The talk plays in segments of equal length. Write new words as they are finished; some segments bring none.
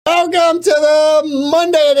Welcome to the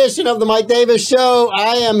Monday edition of the Mike Davis Show.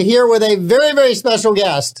 I am here with a very, very special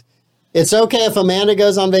guest. It's okay if Amanda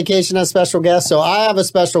goes on vacation as special guest, so I have a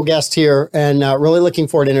special guest here and really looking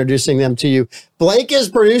forward to introducing them to you. Blake is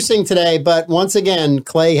producing today, but once again,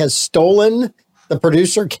 Clay has stolen the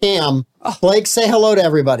producer cam. Blake, say hello to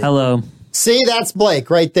everybody. Hello. See, that's Blake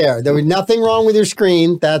right there. There was nothing wrong with your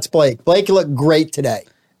screen. That's Blake. Blake, you look great today.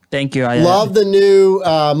 Thank you. Love the new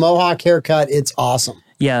Mohawk haircut. It's awesome.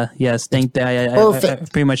 Yes. Perfect. I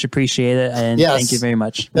pretty much appreciate it, and thank you very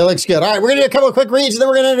much. It looks good. All right, we're going to do a couple of quick reads, and then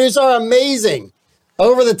we're going to introduce our amazing,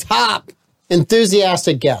 over-the-top,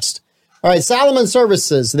 enthusiastic guest. All right, Salomon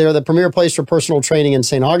Services. They're the premier place for personal training in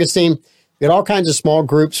St. Augustine. We got all kinds of small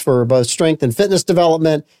groups for both strength and fitness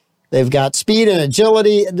development. They've got speed and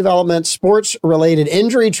agility development, sports-related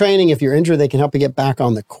injury training. If you're injured, they can help you get back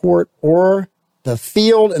on the court or the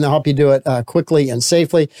field, and they'll help you do it quickly and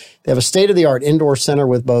safely. They have a state-of-the-art indoor center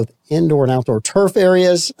with both indoor and outdoor turf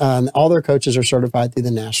areas. All their coaches are certified through the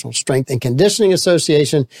National Strength and Conditioning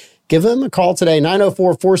Association. Give them a call today,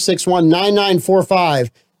 904-461-9945,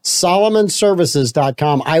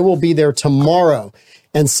 SolomonServices.com. I will be there tomorrow.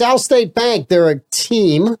 And South State Bank, they're a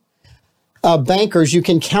team of bankers you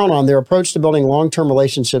can count on. Their approach to building long-term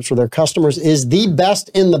relationships with their customers is the best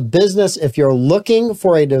in the business. If you're looking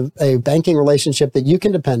for a banking relationship that you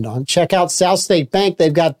can depend on, check out South State Bank.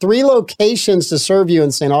 They've got 3 locations to serve you in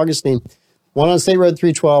St. Augustine, one on State Road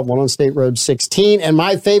 312, one on State Road 16, and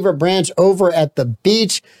my favorite branch over at the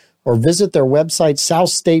beach, or visit their website,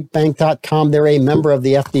 southstatebank.com. They're a member of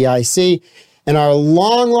the FDIC. And our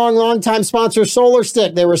long time sponsor, Solar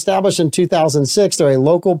Stick. They were established in 2006. They're a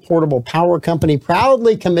local portable power company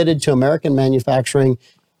proudly committed to American manufacturing,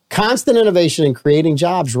 constant innovation, and creating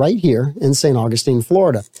jobs right here in St. Augustine,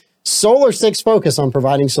 Florida. Solar Stick's focus on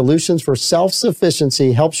providing solutions for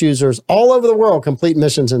self-sufficiency helps users all over the world complete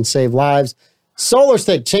missions and save lives. Solar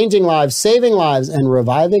Stick, changing lives, saving lives, and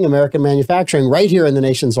reviving American manufacturing right here in the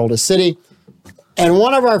nation's oldest city. And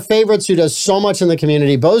one of our favorites who does so much in the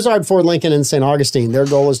community, Bozard Ford Lincoln in St. Augustine. Their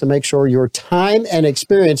goal is to make sure your time and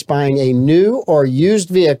experience buying a new or used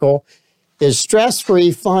vehicle is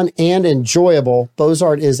stress-free, fun, and enjoyable.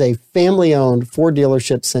 Bozard is a family-owned Ford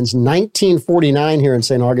dealership since 1949 here in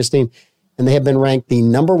St. Augustine, and they have been ranked the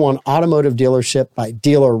 #1 automotive dealership by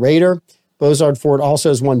Dealer Rater. Bozard Ford also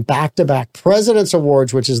has won back-to-back President's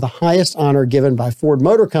Awards, which is the highest honor given by Ford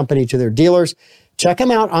Motor Company to their dealers. Check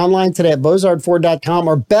them out online today at bozardford.com,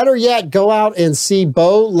 or better yet, go out and see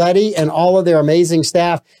Bo, Letty, and all of their amazing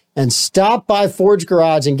staff, and stop by Ford's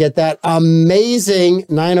Garage and get that amazing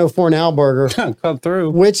 904 Now burger. Come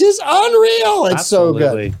through. Which is unreal. It's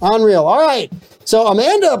Absolutely. so good. Unreal. All right. So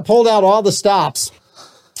Amanda pulled out all the stops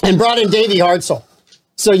and brought in Davey Hartzel.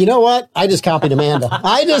 So you know what? I just copied Amanda.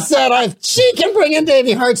 I just said, if she can bring in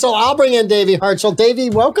Davey Hartzel, I'll bring in Davey Hartzel.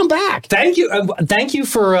 Davey, welcome back. Thank you. Thank you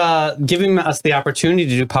for giving us the opportunity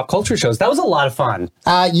to do pop culture shows. That was a lot of fun.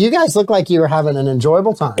 You guys look like you were having an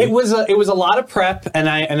enjoyable time. It was a lot of prep, and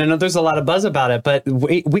I know there's a lot of buzz about it, but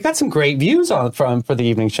we got some great views for the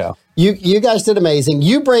evening show. You guys did amazing.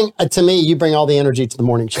 You bring all the energy to the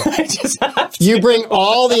morning show. I just have to. You bring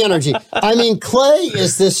all the energy. I mean, Clay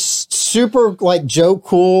is this super like Joe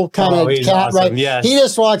Cool kind of cat, awesome. right? Yes. He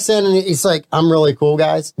just walks in and he's like, "I'm really cool,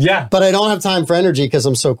 guys." Yeah. But I don't have time for energy because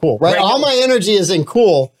I'm so cool, right? All my energy is in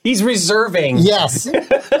cool. He's reserving. Yes.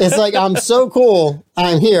 It's like, I'm so cool.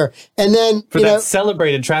 I'm here. And then, for that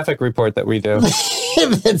celebrated traffic report that we do.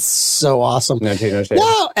 It's so awesome. No shame.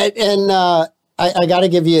 No, and I got to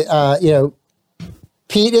give you,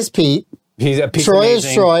 Pete is Pete. Troy amazing.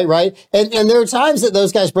 is Troy, right? And there are times that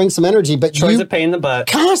those guys bring some energy, but Troy's a pain in the butt.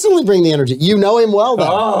 Constantly bring the energy. You know him well, though.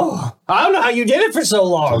 Oh, I don't know how you did it for so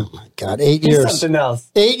long. Oh my God, 8 years. He's something else.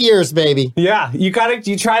 8 years, baby. Yeah, you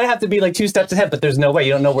try to have to be like 2 steps ahead, but there's no way.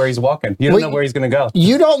 You don't know where he's walking. You don't know where he's going to go.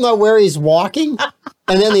 You don't know where he's walking.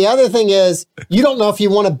 And then the other thing is, you don't know if you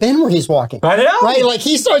want to been where he's walking. I know. Right? Like,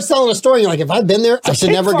 he starts telling a story, and you're like, if I've been there, I should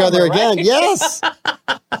never go there again. Right? Yes.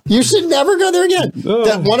 You should never go there again.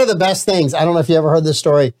 One of the best things, I don't know if you ever heard this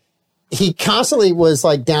story, he constantly was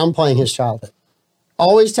like downplaying his childhood.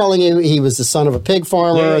 Always telling you he was the son of a pig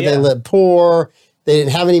farmer. Yeah. They lived poor. They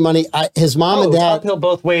didn't have any money. His mom and dad. Uphill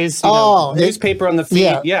both ways. Newspaper on the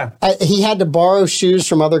feet. Yeah. He had to borrow shoes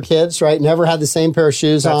from other kids, right? Never had the same pair of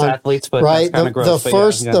shoes on. That's athletes, but right? That's kind of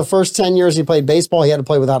gross. The first 10 years he played baseball, he had to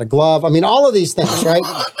play without a glove. I mean, all of these things, right?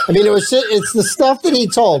 I mean, it's the stuff that he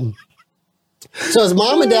told. So his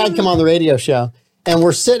mom and dad come on the radio show, and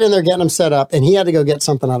we're sitting in there getting him set up, and he had to go get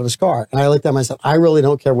something out of his car. And I looked at him and I said, I really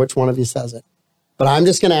don't care which one of you says it, but I'm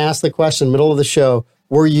just going to ask the question, middle of the show,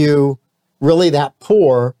 were you really that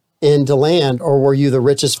poor in DeLand, or were you the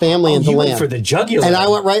richest family in DeLand? You went for the jugular. And I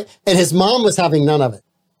went right, and his mom was having none of it.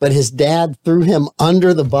 But his dad threw him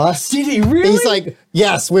under the bus. Did he really? He's like,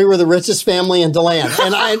 yes, we were the richest family in DeLand.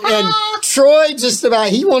 And Troy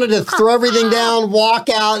he wanted to throw everything down, walk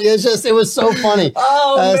out. It was so funny.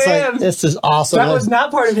 Oh, man. Like, this is awesome. That was not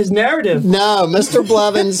part of his narrative. No, Mr.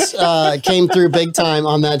 Blevins came through big time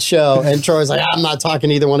on that show. And Troy was like, I'm not talking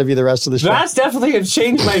to either one of you the rest of the show. That's definitely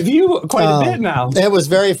changed my view quite a bit now. It was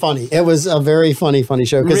very funny. It was a very funny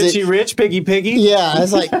show. Richie Rich, Piggy Piggy. Yeah,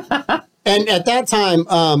 it's like... And at that time,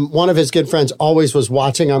 one of his good friends always was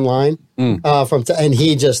watching online, and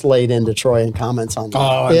he just laid into Troy in comments on that.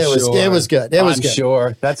 Oh, I'm sure. It was good. It was good. I'm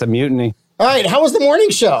sure. That's a mutiny. All right, how was the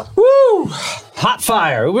morning show? Woo! Hot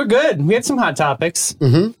fire. We're good. We had some hot topics.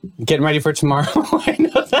 Mm-hmm. Getting ready for tomorrow. I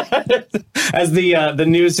know that. As the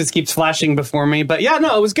news just keeps flashing before me. But yeah,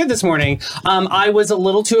 no, it was good this morning. I was a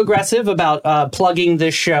little too aggressive about plugging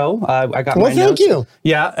this show. I got my notes. Thank you.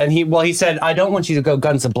 Yeah, and he said, I don't want you to go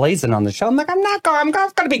guns a-blazing on the show. I'm like, I'm not going. I'm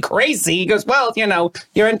going to be crazy. He goes, well,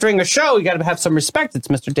 you're entering a show. You got to have some respect. It's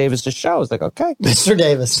Mr. Davis' show. I was like, okay. Mr.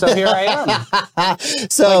 Davis. So here I am.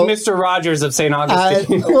 So like Mr. Rogers of St.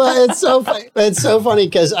 Augustine. Well, it's so funny. It's so funny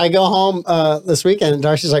because I go home this weekend and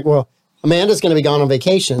Darcy's like, well, Amanda's going to be gone on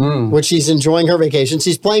vacation, which she's enjoying her vacation.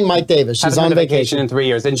 She's playing Mike Davis. She's on vacation in 3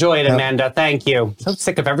 years. Enjoy it, Amanda. Thank you. So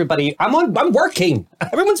sick of everybody. I'm working.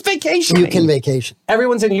 Everyone's vacationing. You can vacation.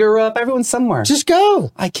 Everyone's in Europe. Everyone's somewhere. Just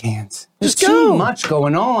go. I can't. There's too much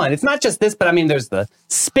going on. It's not just this, but I mean, there's the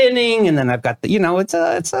spinning, and then I've got the,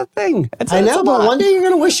 it's a thing. I know, but one day you're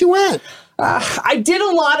going to wish you went. I did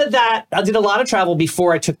a lot of that. I did a lot of travel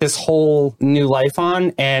before I took this whole new life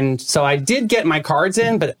on. And so I did get my cards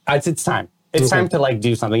in, but it's time. It's time to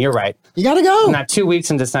do something. You're right. You got to go. Not 2 weeks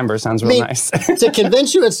in December sounds real nice. To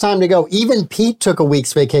convince you it's time to go, even Pete took a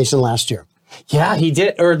week's vacation last year. Yeah, he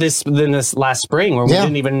did. Or this last spring where we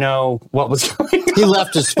didn't even know what was going on. He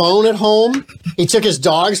left his phone at home. He took his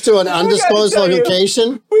dogs to an undisclosed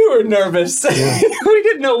location. We were nervous. Yeah. We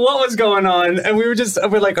didn't know what was going on. And we're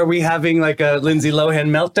like, are we having like a Lindsay Lohan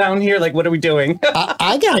meltdown here? Like, what are we doing?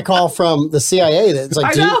 I got a call from the CIA that's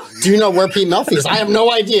like, do you know where Pete Melfi is? I have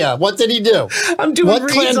no idea. What did he do? I'm doing what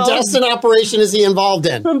clandestine operation is he involved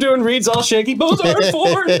in? I'm doing reads all shaky. Both are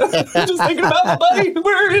forward. I'm just thinking about my buddy.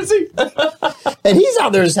 Where is he? And he's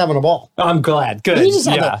out there just having a ball. I'm glad. Good. It's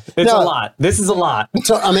a lot. This is a lot.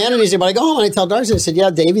 So Amanda needs to be like, oh, and I tell Darcy, I said, yeah,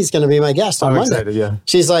 Davey's going to be my guest on Monday. Excited, yeah.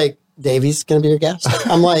 She's like, Davey's going to be your guest?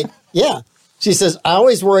 I'm like, yeah. She says, I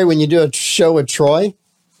always worry when you do a show with Troy,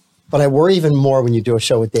 but I worry even more when you do a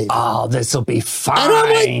show with Davey. Oh, this will be fine. And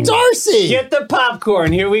I'm like, Darcy. Get the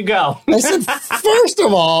popcorn. Here we go. I said, first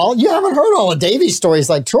of all, you haven't heard all of Davey's stories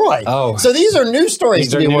like Troy. Oh. So these are new stories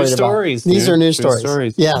to be worried about. These are new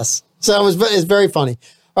stories. Yes. So it's very funny.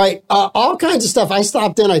 All right. All kinds of stuff. I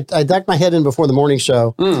stopped in. I ducked my head in before the morning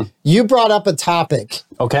show. You brought up a topic.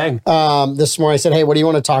 Okay. This morning. I said, hey, what do you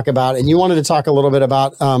want to talk about? And you wanted to talk a little bit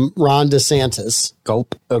about Ron DeSantis.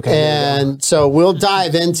 Gulp. Okay. And so we'll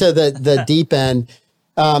dive into the deep end.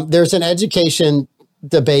 There's an education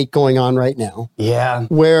debate going on right now. Yeah.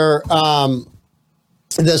 Where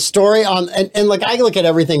the story on, and like I look at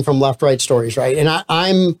everything from left-right stories, right? And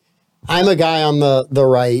I'm a guy on the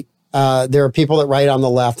right. There are people that write on the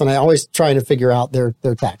left, and I always try to figure out their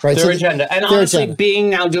tact, right? Their agenda. And honestly,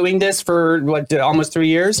 doing this for almost 3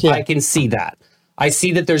 years, I can see that. I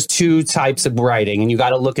see that there's two types of writing, and you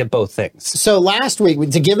got to look at both things. So last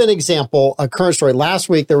week, to give an example, a current story, last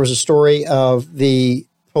week there was a story of the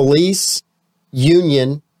police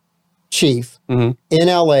union chief in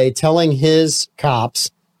LA telling his cops,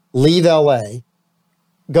 leave LA,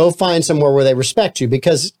 go find somewhere where they respect you,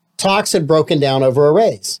 because talks had broken down over a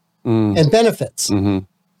raise. And benefits.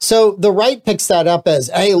 So the right picks that up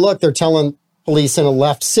as, hey, look, they're telling police in a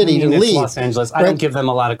left city to leave. Los Angeles. I don't give them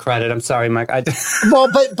a lot of credit. I'm sorry, Mike.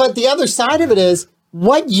 Well, but the other side of it is,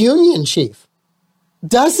 what union chief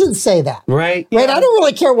doesn't say that? Right. Right. I don't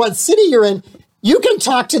really care what city you're in. You can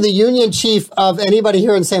talk to the union chief of anybody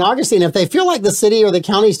here in St. Augustine. If they feel like the city or the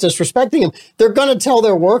county is disrespecting them, they're going to tell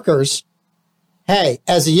their workers, hey,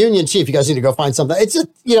 as a union chief, you guys need to go find something. It's just,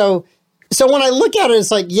 so when I look at it, it's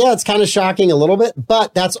like, yeah, it's kind of shocking a little bit,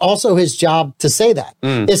 but that's also his job to say that.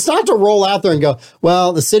 It's not to roll out there and go,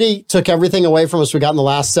 well, the city took everything away from us we got in the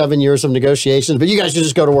last 7 years of negotiations, but you guys should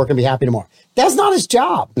just go to work and be happy tomorrow. That's not his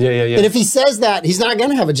job. Yeah. And if he says that, he's not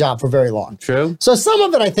going to have a job for very long. True. So some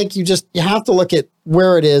of it, I think you have to look at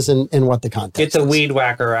where it is and what the context is. Get the weed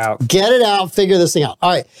whacker out. Get it out. Figure this thing out.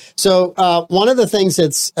 All right. So one of the things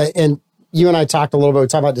that's, and you and I talked a little bit, we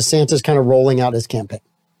talked about DeSantis kind of rolling out his campaign.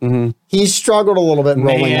 He struggled a little bit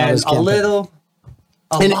rolling out his campaign. A little.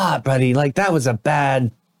 a lot, buddy. Like, that was a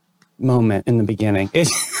bad moment in the beginning.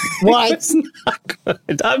 It's not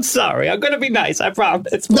good. I'm sorry. I'm going to be nice. I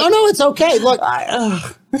promise. No, it's okay. Look,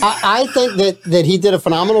 I think that he did a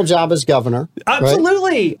phenomenal job as governor.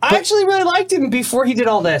 Absolutely. Right? I actually really liked him before he did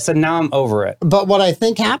all this, and now I'm over it. But what I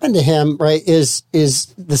think happened to him, right, is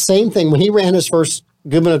the same thing when he ran his first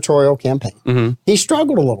gubernatorial campaign. Mm-hmm. He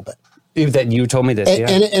struggled a little bit. That you told me this,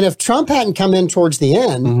 and if Trump hadn't come in towards the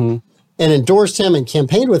end and endorsed him and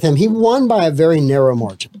campaigned with him, he won by a very narrow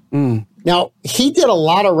margin. Mm. Now, he did a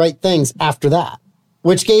lot of right things after that,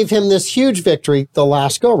 which gave him this huge victory the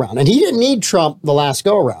last go-around. And he didn't need Trump the last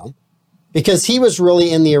go-around because he was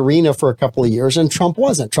really in the arena for a couple of years, and Trump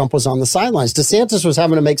wasn't. Trump was on the sidelines. DeSantis was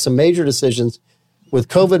having to make some major decisions with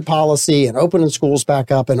COVID policy and opening schools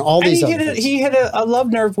back up and all these other things. He had a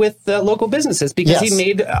love nerve with local businesses because he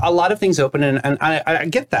made a lot of things open, and I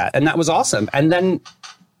get that, and that was awesome. And then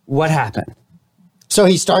what happened? So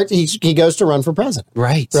he goes to run for president.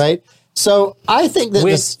 Right. So I think that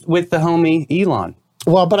with the homie Elon.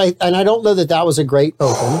 Well, but I don't know that was a great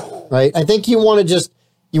open, right? I think you want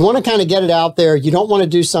to kind of get it out there. You don't want to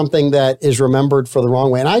do something that is remembered for the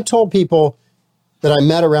wrong way. And I told people that I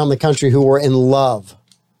met around the country who were in love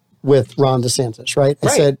with Ron DeSantis, right? I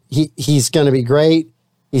said, he's going to be great.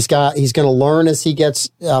 He's going to learn as he gets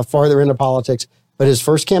farther into politics. But his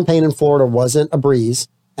first campaign in Florida wasn't a breeze.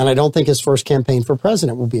 And I don't think his first campaign for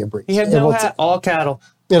president will be a breeze. He had no hat, all cattle.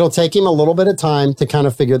 It'll take him a little bit of time to kind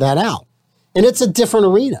of figure that out. And it's a different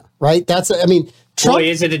arena, right? Trump, boy,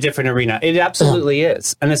 is it a different arena. It absolutely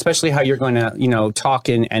is. And especially how you're going to, talk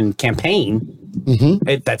and campaign. Mm-hmm.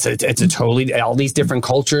 It's a totally, all these different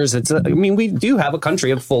cultures. We do have a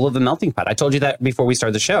country full of a melting pot. I told you that before we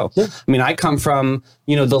started the show. Yeah. I come from,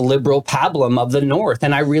 the liberal pablum of the North,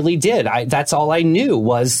 and I really did. That's all I knew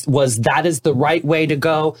was that is the right way to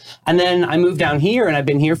go. And then I moved down here, and I've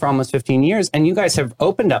been here for almost 15 years. And you guys have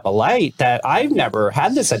opened up a light that I've never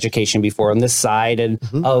had this education before on this side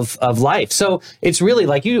of life. So it's really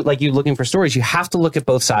like you looking for stories. You have to look at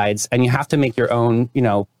both sides, and you have to make your own,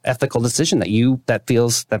 ethical decision that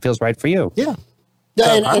feels right for you. Yeah.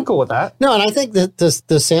 So I'm cool with that. No, and I think that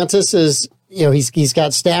DeSantis is, he's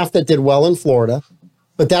got staff that did well in Florida,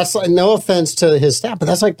 but that's no offense to his staff, but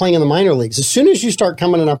that's like playing in the minor leagues. As soon as you start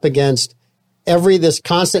coming up against this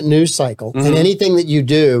constant news cycle and anything that you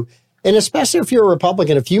do, and especially if you're a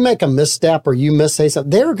Republican, if you make a misstep or you say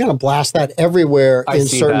something, they're going to blast that everywhere in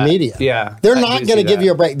certain media. Yeah. They're not going to give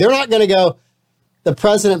you a break. They're not going to go, the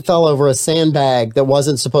president fell over a sandbag that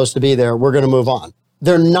wasn't supposed to be there. We're going to move on.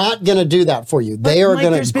 They're not going to do that for you. They are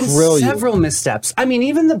going to grill you. There's been several missteps.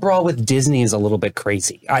 Even the brawl with Disney is a little bit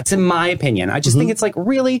crazy. It's in my opinion. I just think it's like,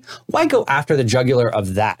 really, why go after the jugular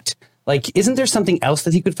of that? Like, isn't there something else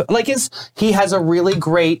that he could, he has a really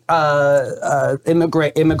great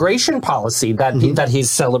immigration policy that he's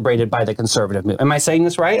celebrated by the conservative movement. Am I saying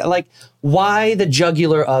this right? Like, why the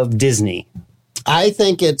jugular of Disney? I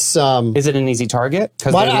think it's... is it an easy target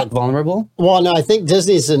because they look vulnerable? Well, no, I think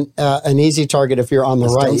Disney's an easy target if you're on the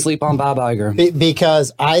right. Don't sleep on Bob Iger.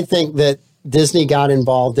 Because I think that Disney got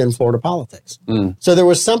involved in Florida politics. Mm. So there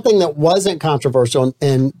was something that wasn't controversial,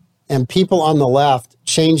 and people on the left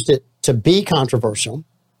changed it to be controversial.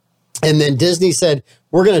 And then Disney said,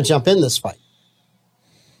 we're going to jump in this fight.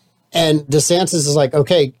 And DeSantis is like,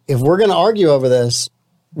 okay, if we're going to argue over this,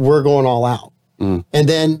 we're going all out. Mm. And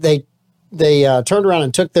then they turned around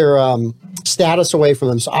and took their status away from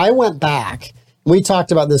them. So I went back. We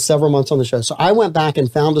talked about this several months on the show. So I went back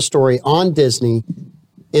and found a story on Disney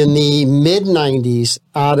in the mid-'90s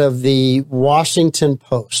out of the Washington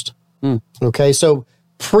Post. Mm. Okay, so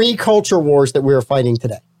pre-culture wars that we are fighting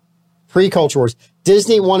today. Pre-culture wars.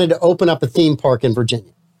 Disney wanted to open up a theme park in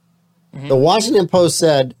Virginia. Mm-hmm. The Washington Post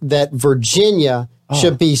said that Virginia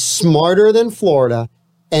should be smarter than Florida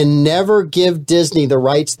and never give Disney the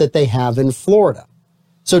rights that they have in Florida.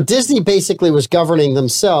 So Disney basically was governing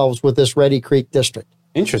themselves with this Reedy Creek district.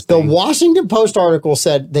 Interesting. The Washington Post article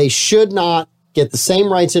said they should not get the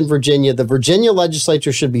same rights in Virginia. The Virginia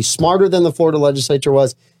legislature should be smarter than the Florida legislature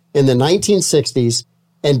was in the 1960s,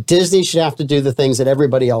 and Disney should have to do the things that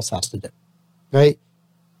everybody else has to do, right?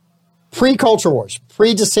 Pre-culture wars,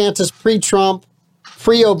 pre-DeSantis, pre-Trump,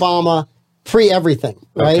 pre-Obama, pre-everything,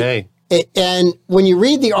 right? Okay. And when you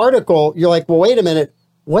read the article, you're like, well, wait a minute,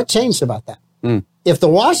 what changed about that? Mm. If the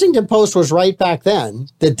Washington Post was right back then,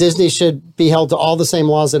 that Disney should be held to all the same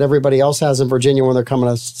laws that everybody else has in Virginia when they're coming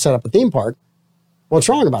to set up a theme park, what's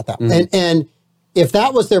wrong about that? Mm. And if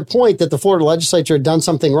that was their point, that the Florida legislature had done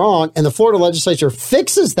something wrong, and the Florida legislature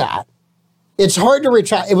fixes that, it's hard to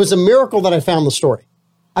retract. It was a miracle that I found the story.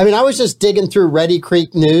 I mean, I was just digging through Ready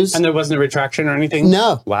Creek News. And there wasn't a retraction or anything?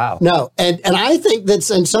 No. Wow. No. And I think that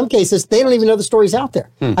in some cases, they don't even know the story's out there.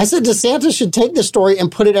 I said DeSantis should take the story and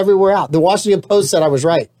put it everywhere out. The Washington Post said I was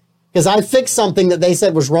right because I fixed something that they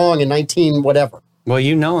said was wrong in 19 whatever. Well,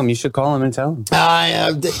 you know him. You should call him and tell him.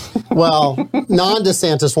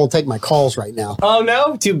 Non-DeSantis won't take my calls right now. Oh,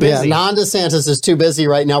 no? Too busy. Yeah, non-DeSantis is too busy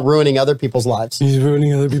right now ruining other people's lives. He's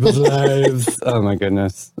ruining other people's lives. Oh, my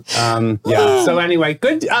goodness. Yeah. So anyway,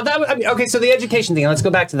 good. Okay, so the education thing. Let's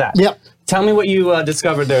go back to that. Yep. Tell me what you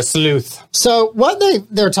discovered there, sleuth. So what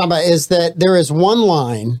they're talking about is that there is one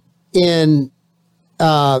line in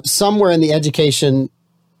somewhere in the education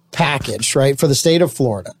package, right, for the state of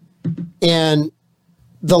Florida. And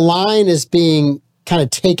the line is being kind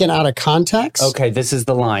of taken out of context. Okay, this is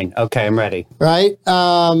the line. Okay, I'm ready. Right?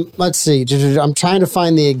 Let's see. I'm trying to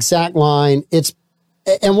find the exact line.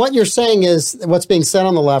 And what you're saying is, what's being said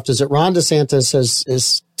on the left is that Ron DeSantis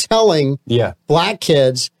is telling black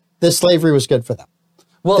kids that slavery was good for them.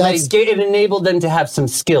 Well, it enabled them to have some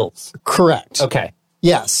skills. Correct. Okay.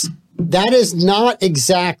 Yes. That is not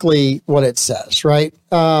exactly what it says, right?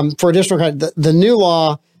 For additional, the new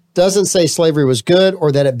law doesn't say slavery was good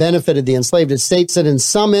or that it benefited the enslaved. It states that in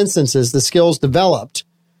some instances, the skills developed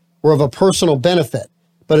were of a personal benefit.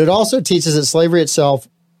 But it also teaches that slavery itself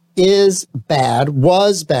was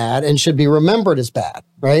bad, and should be remembered as bad,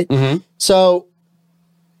 right? Mm-hmm. So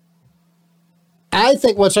I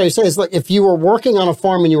think what I say is, look, if you were working on a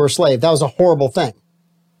farm and you were a slave, that was a horrible thing.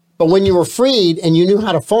 But when you were freed and you knew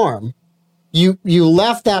how to farm, you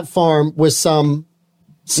left that farm with some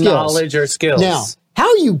skills. Knowledge or skills. Now,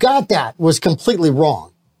 how you got that was completely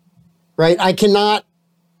wrong, right? I cannot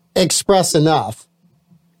express enough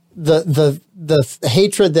the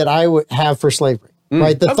hatred that I would have for slavery,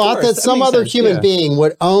 right? The thought that some other human being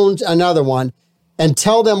would own another one and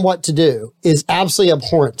tell them what to do is absolutely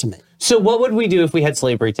abhorrent to me. So what would we do if we had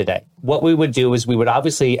slavery today? What we would do is we would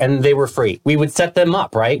obviously, and they were free, we would set them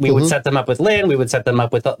up, right? We would set them up with land. We would set them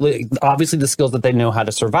up with obviously the skills that they know how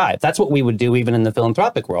to survive. That's what we would do even in the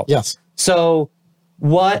philanthropic world. Yes. So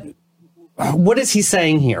what is he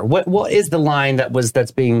saying here? What is the line that's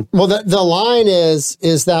being? Well, the line is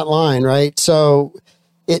that line, right? So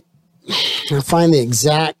I find the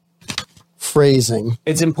exact phrasing.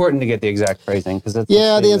 It's important to get the exact phrasing because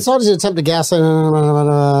the insulted attempt to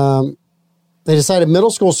gaslight. They decided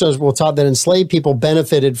middle school students were taught that enslaved people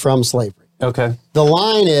benefited from slavery. Okay. The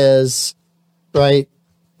line is right.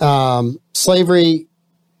 Slavery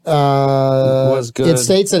was good. It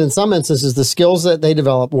states that in some instances the skills that they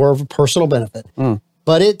developed were of personal benefit,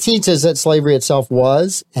 but it teaches that slavery itself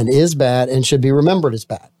was and is bad and should be remembered as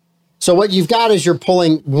bad. So what you've got is you're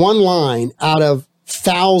pulling one line out of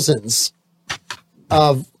thousands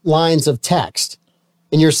of lines of text,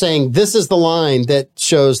 and you're saying this is the line that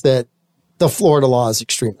shows that the Florida law is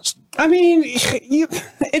extremist. I mean,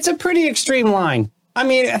 it's a pretty extreme line. I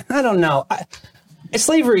mean, I don't know.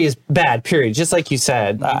 Slavery is bad, period. Just like you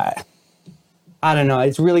said. I don't know.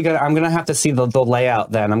 It's really good. I'm going to have to see the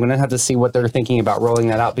layout then. I'm going to have to see what they're thinking about rolling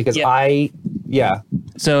that out because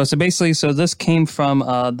So basically, this came from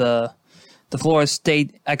the Florida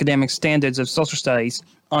State Academic Standards of Social Studies.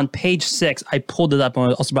 On page 6, I pulled it up.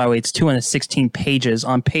 Also, by the way, it's 216 pages.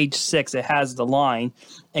 On page 6, it has the line.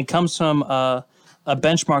 It comes from a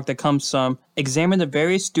benchmark that comes from examine the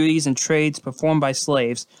various duties and trades performed by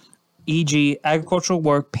slaves, e.g. agricultural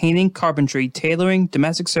work, painting, carpentry, tailoring,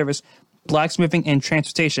 domestic service, blacksmithing, and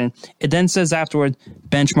transportation. It then says afterward,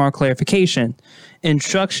 benchmark clarification.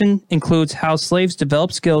 Instruction includes how slaves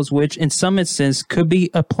develop skills which in some instances could be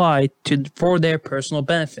applied for their personal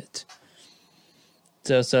benefit.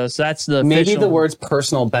 So that's the maybe official. The words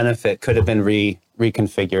personal benefit could have been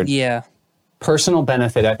reconfigured. Yeah. Personal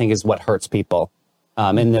benefit, I think, is what hurts people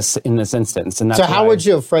in this instance. And that's so how would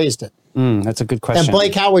you have phrased it? That's a good question. And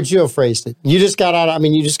Blake, how would you have phrased it? You just got out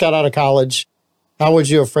of college. How would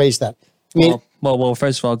you have phrased that? I mean, well,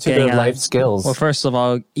 first of all, getting life skills. Well, first of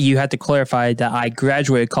all, you had to clarify that I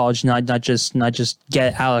graduated college, not just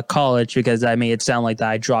get out of college, because I made it sound like that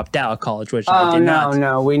I dropped out of college, which I did not.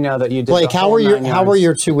 No, we know that you did. Blake, how were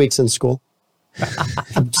your 2 weeks in school?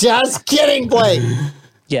 Just kidding, Blake.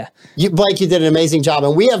 Yeah. Blake, you did an amazing job.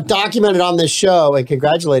 And we have documented on this show and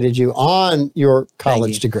congratulated you on your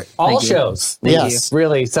college degree. All shows. Yes.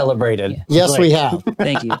 Really celebrated. Yeah. Yes, we have.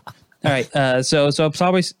 Thank you. All right. So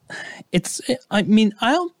probably it's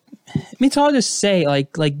hard to say,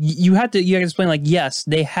 like you had to explain, like, yes,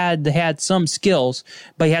 they had some skills,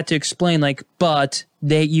 but you had to explain, like, but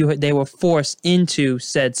they were forced into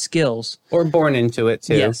said skills. Or born into it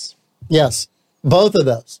too. Yes. Both of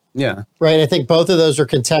those. Yeah. Right. I think both of those are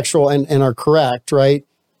contextual and are correct. Right.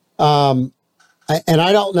 And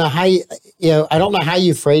I don't know how I don't know how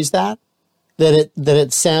you phrase that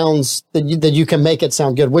it sounds that you can make it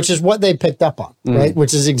sound good, which is what they picked up on, right?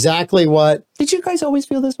 Which is exactly what. Did you guys always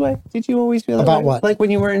feel this way? Did you always feel that about way? what? Like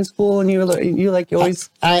when you were in school and you always.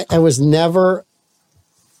 I was never.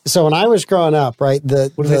 So when I was growing up, right?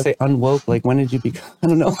 What did they say? Unwoke? Like when did you become? I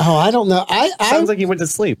don't know. Oh, I don't know. Sounds like you went to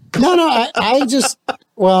sleep. No. I just.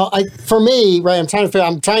 Well, for me, right? I'm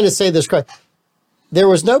trying to say this correct. There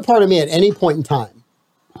was no part of me at any point in time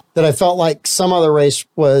that I felt like some other race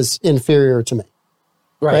was inferior to me.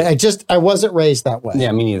 Right. I wasn't raised that way.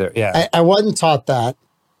 Yeah, me neither. Yeah. I wasn't taught that.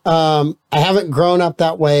 I haven't grown up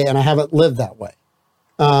that way and I haven't lived that way.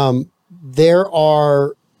 There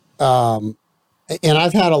are, and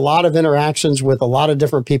I've had a lot of interactions with a lot of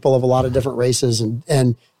different people of a lot of different races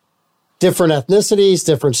and different ethnicities,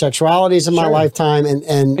 different sexualities in my lifetime.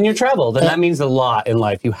 And you traveled, and that means a lot in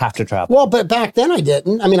life. You have to travel. Well, but back then I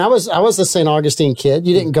didn't. I mean, I was a St. Augustine kid.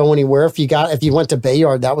 You didn't go anywhere. If you went to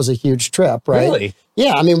Bayard, that was a huge trip, right? Really?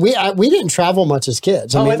 Yeah. I mean, we didn't travel much as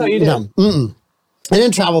kids. I thought you did. No, I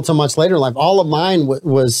didn't travel till much later in life. All of mine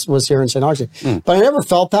was here in St. Augustine, but I never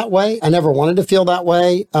felt that way. I never wanted to feel that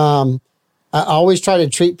way. I always try to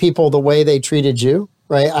treat people the way they treated you,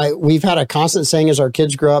 right? We've had a constant saying as our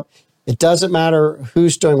kids grew up. It doesn't matter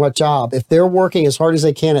who's doing what job. If they're working as hard as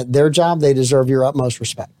they can at their job, they deserve your utmost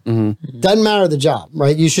respect. Doesn't matter the job,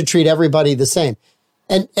 right? You should treat everybody the same.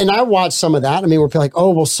 And I watched some of that. I mean, we're like, oh,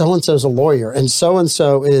 well, so-and-so's a lawyer and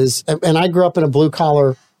so-and-so is, and I grew up in a blue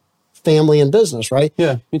collar family and business, right?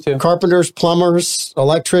 Yeah, me too. Carpenters, plumbers,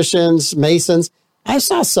 electricians, masons. I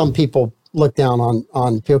saw some people look down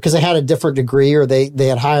on people because they had a different degree or they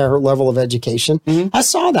had higher level of education. I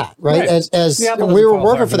saw that, right? As we were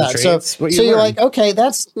working for that. So you're like, okay,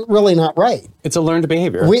 that's really not right. It's a learned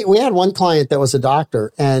behavior. We had one client that was a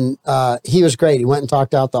doctor and he was great. He went and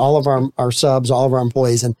talked out to all of our subs, all of our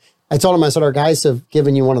employees. And I told him, I said, our guys have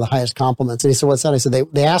given you one of the highest compliments. And he said, what's that? I said,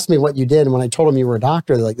 they asked me what you did. And when I told him you were a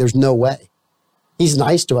doctor, they're like, there's no way. He's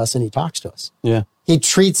nice to us and he talks to us. Yeah. He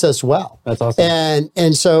treats us well. That's awesome.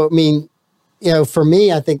 And so, I mean, for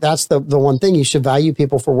me, I think that's the one thing. You should value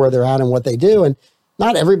people for where they're at and what they do. And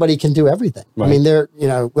not everybody can do everything. Right. I mean, there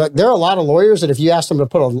are a lot of lawyers that if you ask them to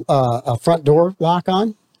put a front door lock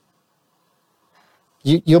on,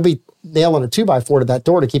 you'll be nailing a 2x4 to that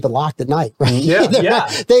door to keep it locked at night, right? Yeah,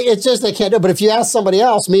 It's just they can't do it. But if you ask somebody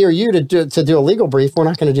else, me or you, to do a legal brief, we're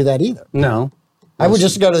not going to do that either. No. I would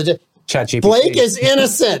just go to the ChatGPT. Blake is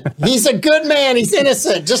innocent. He's a good man. He's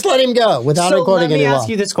innocent. Just let him go without quoting any law. Let me ask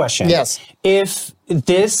you this question. Yes. If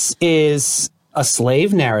this is a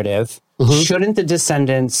slave narrative, shouldn't the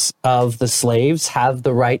descendants of the slaves have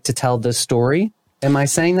the right to tell this story? Am I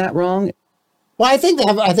saying that wrong? Well, I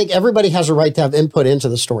think everybody has a right to have input into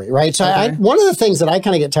the story, right? So one of the things that I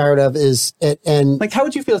kind of get tired of is, and like, how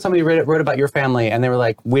would you feel if somebody wrote about your family and they were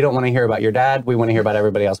like, we don't want to hear about your dad. We want to hear about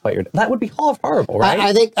everybody else but your dad. That would be horrible, right?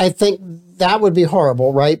 I think that would be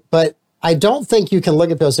horrible, right? But I don't think you can look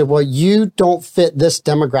at people and say, well, you don't fit this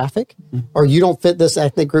demographic or you don't fit this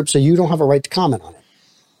ethnic group, so you don't have a right to comment on it.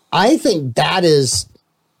 I think that is...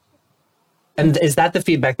 And is that the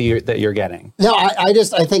feedback that you're getting? No, I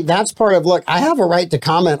think that's part of, look, I have a right to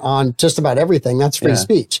comment on just about everything. That's free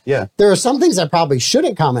speech. Yeah. There are some things I probably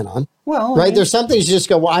shouldn't comment on. Well, right. There's some things you just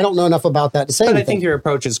go, well, I don't know enough about that to say anything. I think your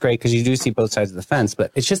approach is great because you do see both sides of the fence,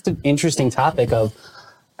 but it's just an interesting topic of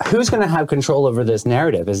who's going to have control over this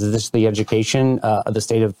narrative? Is this the education of the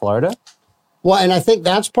state of Florida? Well, and I think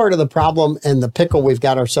that's part of the problem and the pickle we've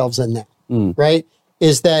got ourselves in now, right?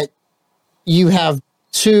 Is that you have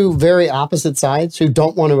two very opposite sides who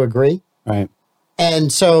don't want to agree. Right.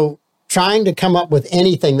 And so trying to come up with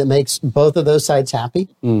anything that makes both of those sides happy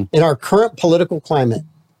in our current political climate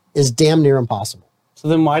is damn near impossible. So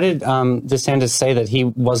then why did DeSantis say that he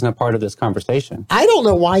wasn't a part of this conversation? I don't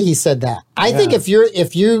know why he said that. I think if you're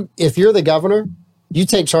the governor, you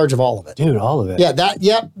take charge of all of it. Dude, all of it.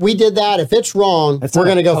 Yeah, we did that. If it's wrong, we're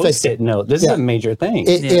going to go fix it. No, this is a major thing.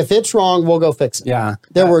 If it's wrong, we'll go fix it. Yeah.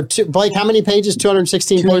 There were Blake, how many pages?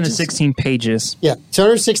 216 pages? 216 pages. Yeah,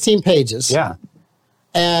 216 pages. Yeah.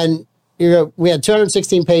 And we had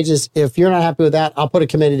 216 pages. If you're not happy with that, I'll put a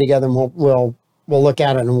committee together and we'll look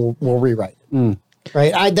at it and we'll rewrite it.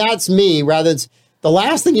 Right? That's me. Rather, the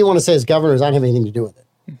last thing you want to say as governor is I don't have anything to do with it.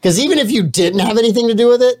 Because even if you didn't have anything to do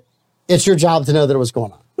with it, it's your job to know that it was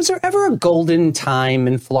going on. Was there ever a golden time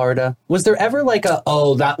in Florida? Was there ever like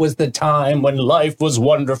that was the time when life was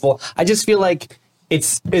wonderful? I just feel like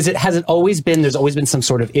has it always been, there's always been some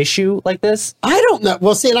sort of issue like this? I don't know.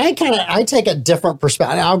 Well, see, and I take a different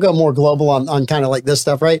perspective. I'll go more global on kind of like this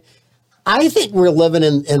stuff, right? I think we're living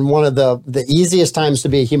in one of the easiest times to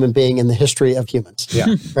be a human being in the history of humans.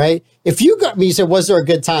 Yeah. Right? If you got me, you said, was there a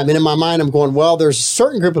good time? And in my mind, I'm going, well, there's a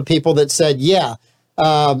certain group of people that said,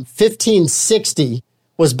 1560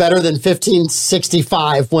 was better than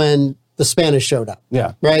 1565 when the Spanish showed up.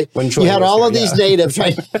 Yeah. Right? When you had all of these natives,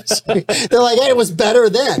 right? They're like, hey, it was better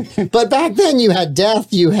then. But back then you had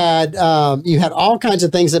death, you had all kinds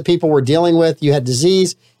of things that people were dealing with. You had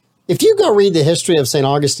disease. If you go read the history of St.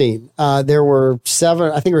 Augustine, there were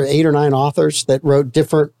 8 or 9 authors that wrote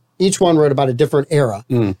each one wrote about a different era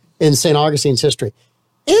in St. Augustine's history.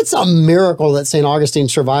 It's a miracle that St. Augustine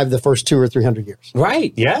survived the first 200 or 300 years.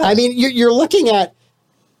 Right. Yeah. I mean, you're looking at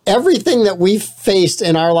everything that we've faced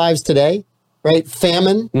in our lives today, right?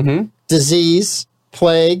 Famine, disease,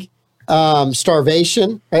 plague,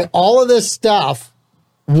 starvation, right? All of this stuff,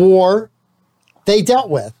 war, they dealt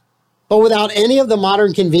with, but without any of the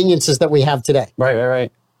modern conveniences that we have today.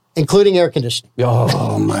 Right. Including air conditioning.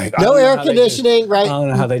 Oh, my God. No air conditioning, right? I don't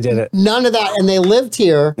know how they did it. None of that. And they lived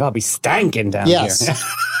here. I'll be stanking down Yes. here.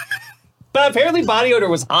 But apparently body odor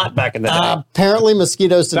was hot back in the day. Apparently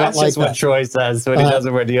mosquitoes did That's not like just what that. Troy says when he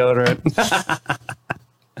doesn't wear deodorant.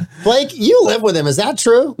 Blake, you live with him. Is that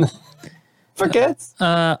true? Forgets.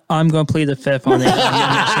 I'm going to plead the fifth on it. No,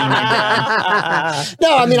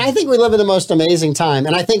 I mean, I think we live in the most amazing time.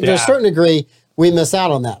 And I think to a certain degree, we miss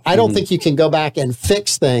out on that. I don't think you can go back and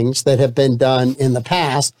fix things that have been done in the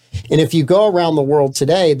past. And if you go around the world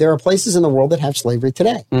today, there are places in the world that have slavery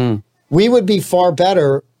today. We would be far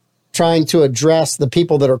better trying to address the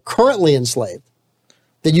people that are currently enslaved,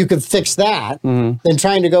 that you could fix that, than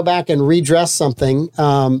trying to go back and redress something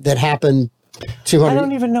that happened 200. I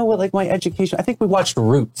don't even know what my education. I think we watched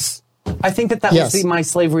Roots. I think that Yes. was my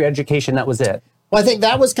slavery education. That was it. Well, I think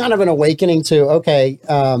that was kind of an awakening to, okay,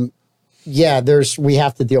 we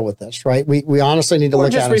have to deal with this, right? We honestly need to Or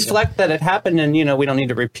look just at it. reflect that it happened, and we don't need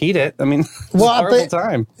to repeat it. I mean, it's a horrible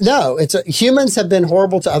time. No, humans have been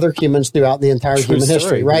horrible to other humans throughout the entire human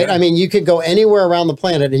history, right? Yeah. I mean, you could go anywhere around the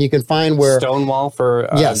planet and you can find where Stonewall for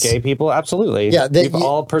gay people, absolutely. Yeah, we've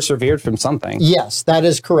all persevered from something. Yes, that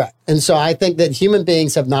is correct. And so I think that human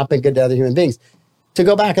beings have not been good to other human beings. To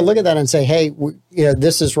go back and look at that and say, hey,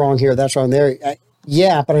 this is wrong here, that's wrong there. But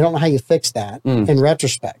I don't know how you fix that in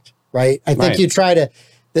retrospect. Right. I think you try to,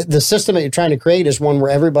 the system that you're trying to create is one where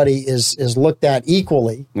everybody is looked at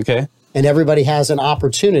equally. Okay. And everybody has an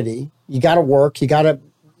opportunity. You got to work. You got to,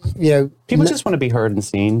 People just want to be heard and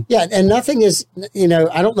seen. Yeah. And nothing is,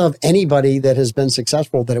 I don't know of anybody that has been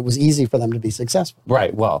successful that it was easy for them to be successful.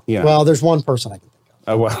 Right. Well, Well, there's one person I can think of.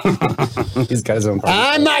 Oh, well, he's got his own problem.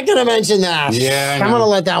 I'm not going to mention that. Yeah, I'm going to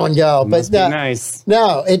let that one go. Must be nice.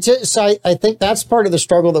 No, it just, so I think that's part of the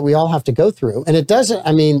struggle that we all have to go through. And it doesn't,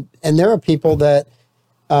 and there are people that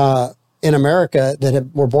in America that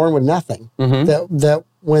were born with nothing, that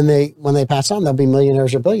when they pass on, they'll be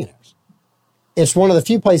millionaires or billionaires. It's one of the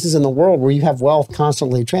few places in the world where you have wealth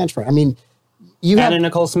constantly transferred. I mean, Anna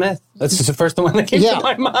Nicole Smith. That's just the first one that came to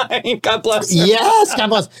my mind. God bless her. Yes, God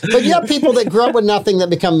bless. But you have people that grew up with nothing that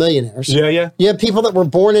become millionaires. Yeah. You have people that were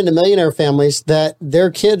born into millionaire families that their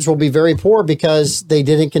kids will be very poor because they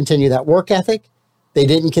didn't continue that work ethic. They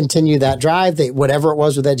didn't continue that drive. Whatever it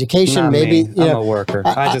was with education, Not maybe. me. I'm a worker.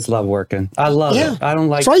 I just love working. I love it. I don't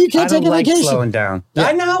like. That's why you can't take a like vacation. slowing down. Yeah.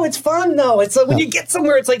 I know it's fun though. It's like when you get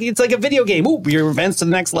somewhere, it's like a video game. Ooh, you're advanced to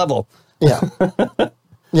the next level. Yeah.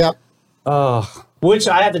 Yep. Oh. Which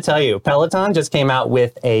I have to tell you, Peloton just came out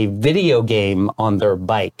with a video game on their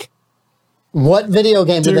bike. What video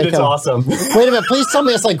game did they It's come? awesome. Wait a minute. Please tell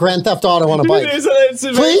me it's like Grand Theft Auto on a bike. Please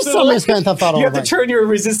tell me it's Grand Theft Auto on You a have to bike. turn your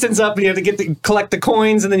resistance up, and you have to collect the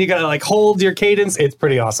coins, and then you got to hold your cadence. It's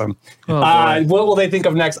pretty awesome. What will they think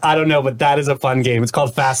of next? I don't know, but that is a fun game. It's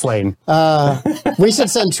called Fastlane. We should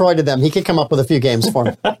send Troy to them. He could come up with a few games for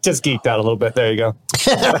me. Just geeked out a little bit. There you go.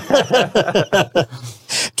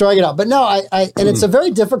 Drag it out. But no, and it's a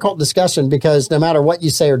very difficult discussion because no matter what you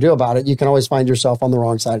say or do about it, you can always find yourself on the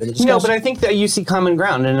wrong side of the discussion. No, but I think that you see common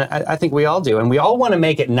ground, and I think we all do, and we all want to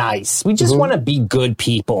make it nice. We just want to be good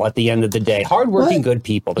people at the end of the day. Hardworking, good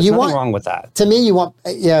people. There's nothing wrong with that. To me, you want,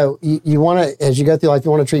 you want to, as you go through life, you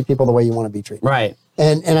want to treat people the way you want to be treated. Right.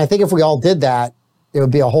 And I think if we all did that, it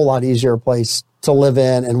would be a whole lot easier place to live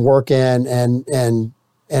in and work in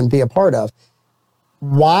and be a part of.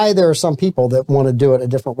 Why there are some people that want to do it a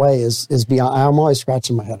different way is beyond. I'm always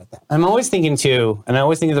scratching my head at that. I'm always thinking too, and I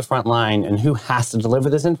always think of the front line and who has to deliver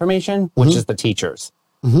this information, which is the teachers.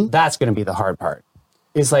 That's going to be the hard part.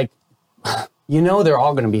 It's like, they're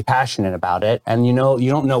all going to be passionate about it. And, you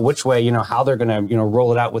don't know which way, how they're going to,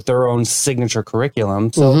 roll it out with their own signature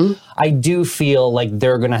curriculum. So I do feel like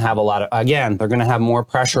they're going to have they're going to have more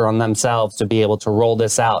pressure on themselves to be able to roll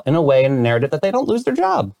this out in a way, in a narrative that they don't lose their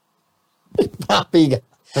job. Bobby.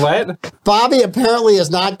 What? Bobby apparently is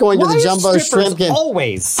not going to the Jumbo Shrimp game.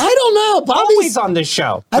 Always. I don't know. Bobby's Always on this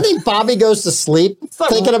show. I think Bobby goes to sleep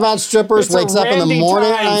thinking about strippers, wakes up in the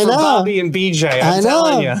morning. I know. Bobby and BJ, I'm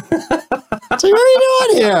telling you. So what are you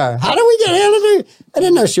doing here? How did we get here? I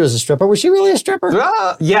didn't know she was a stripper. Was she really a stripper?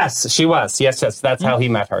 Yes, she was. Yes. That's how he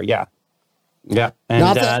met her. Yeah. Yeah.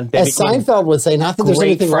 And as Seinfeld would say, not that there's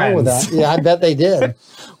anything wrong with that. Yeah, I bet they did.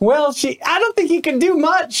 Well, I don't think he can do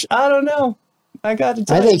much. I don't know. I got to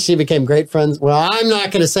tell you. I think she became great friends. Well, I'm not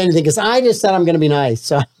going to say anything because I just said I'm going to be nice.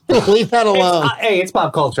 So leave that alone. It's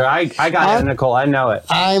pop culture. I got it, Nicole. I know it.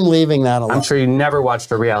 I'm leaving that alone. I'm sure you never watched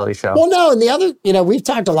a reality show. Well, no. And the other, we've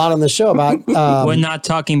talked a lot on the show about. We're not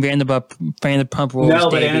talking Vanderpump Rules. No,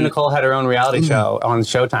 but Anna Nicole had her own reality show on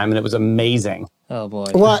Showtime, and it was amazing. Oh, boy.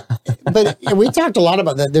 Well, but we talked a lot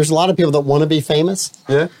about that. There's a lot of people that want to be famous.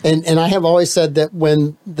 Yeah. And I have always said that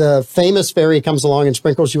when the famous fairy comes along and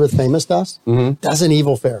sprinkles you with famous dust, that's an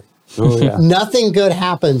evil fairy. Oh, yeah. Nothing good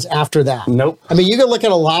happens after that. Nope. I mean, you can look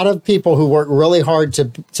at a lot of people who work really hard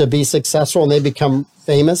to be successful and they become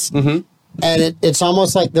famous. And it's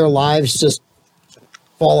almost like their lives just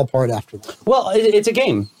fall apart after that. Well, it's a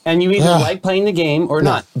game, and you either like playing the game or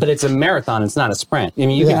not. But it's a marathon; it's not a sprint. I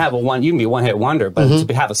mean, you can have you can be a one-hit wonder, but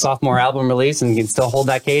to have a sophomore album release and you can still hold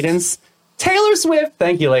that cadence. Taylor Swift,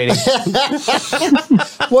 thank you, lady.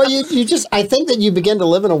 Well, I think that you begin to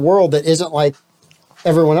live in a world that isn't like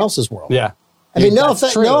everyone else's world. Yeah. I mean, no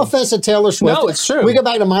offense to Taylor Swift. No, it's true. We go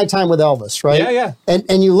back to my time with Elvis, right? Yeah.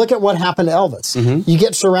 And you look at what happened to Elvis. You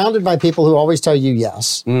get surrounded by people who always tell you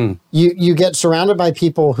yes. You get surrounded by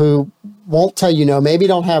people who won't tell you no, maybe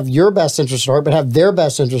don't have your best interest at heart, but have their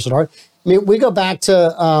best interest at heart. I mean, we go back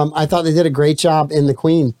to, I thought they did a great job in the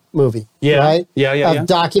Queen movie. Yeah. Right? Yeah. Of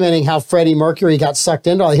documenting how Freddie Mercury got sucked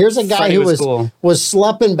into all. Here's a guy Freddie who was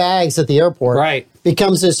slupping bags at the airport. Right.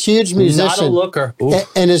 Becomes this huge musician. Not a looker.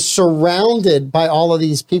 And is surrounded by all of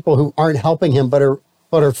these people who aren't helping him, but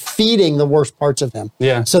are feeding the worst parts of him.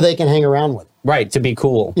 Yeah. So they can hang around with him. Right. To be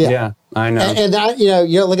cool. Yeah. Yeah, I know. And that,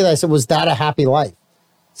 you look at that. I said, was that a happy life?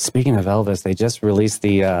 Speaking of Elvis, they just released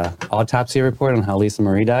the autopsy report on how Lisa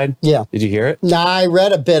Marie died. Yeah. Did you hear it? Nah, I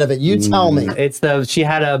read a bit of it. You tell me. She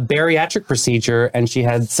had a bariatric procedure and she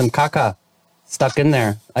had some caca stuck in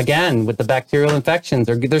there again with the bacterial infections.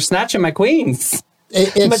 They're snatching my queens.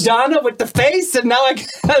 Madonna with the face, and now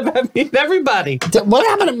I meet everybody. What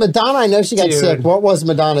happened to Madonna? I know she got sick. What was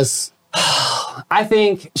Madonna's? I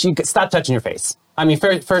think she stop touching your face. I mean,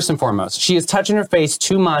 first and foremost, she is touching her face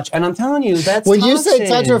too much, and I'm telling you, that's when you say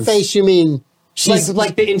touch her face, you mean she's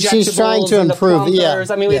like the injectables. She's trying to improve. Yeah,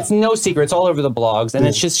 I mean, it's no secret; it's all over the blogs, and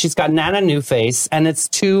it's just she's got Nana new face, and it's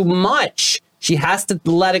too much. She has to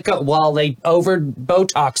let it go while they over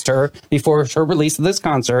Botoxed her before her release of this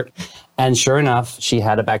concert. And sure enough, she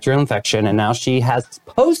had a bacterial infection, and now she has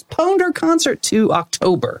postponed her concert to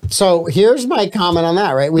October. So here's my comment on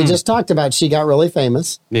that, right? We just talked about she got really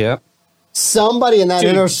famous. Yeah. Somebody in that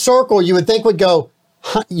inner circle you would think would go,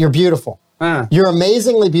 you're beautiful. You're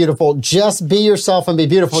amazingly beautiful. Just be yourself and be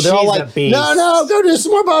beautiful. They're all like, no, go do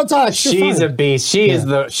some more Botox. She's a beast.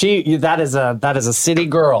 That is a city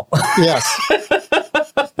girl. Yes.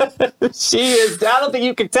 She is. I don't think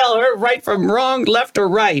you can tell her right from wrong, left or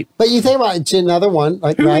right. But you think about another one.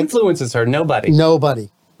 Like, who influences her? Nobody. Right.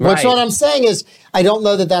 Which what I'm saying is, I don't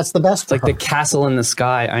know that that's the best for her. Like the castle in the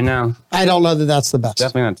sky. I know. I don't know that that's the best.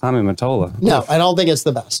 Definitely not Tommy Mottola. No, I don't think it's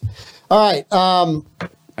the best. All right.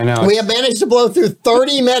 I know. We have managed to blow through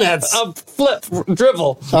 30 minutes. of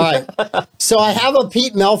drivel. All right. So I have a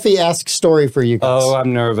Pete Melfi-esque story for you guys. Oh,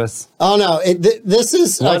 I'm nervous. Oh, no. This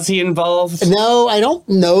is... Was he involved? No, I don't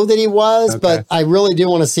know that he was, but I really do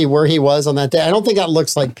want to see where he was on that day. I don't think that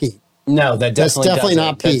looks like Pete. No, that's definitely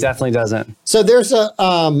not Pete. That definitely doesn't. So there's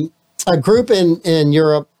a group in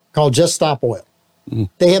Europe called Just Stop Oil.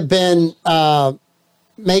 They have been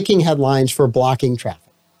making headlines for blocking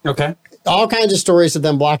traffic. Okay. All kinds of stories of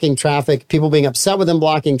them blocking traffic, people being upset with them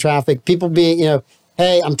blocking traffic, people being,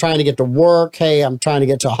 hey, I'm trying to get to work. Hey, I'm trying to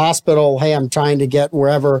get to a hospital. Hey, I'm trying to get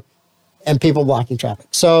wherever, and people blocking traffic.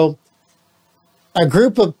 So a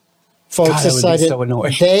group of folks decided so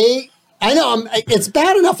annoying. I know it's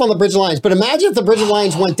bad enough on the Bridge Lines, but imagine if the Bridge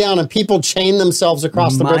Lines went down and people chained themselves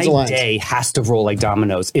across the Bridge Lines. My day has to roll like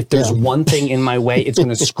dominoes. If there's one thing in my way, it's going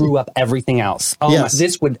to screw up everything else. Oh, yes.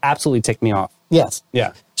 This would absolutely tick me off. Yes.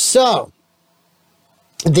 Yeah. So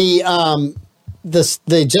the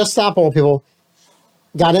Just Stop Oil people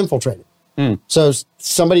got infiltrated. So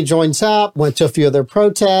somebody joins up, went to a few of their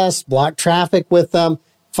protests, blocked traffic with them,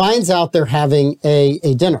 finds out they're having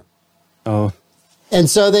a dinner. Oh. And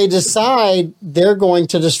so they decide they're going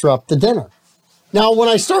to disrupt the dinner. Now, when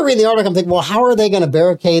I start reading the article, I'm thinking, well, how are they going to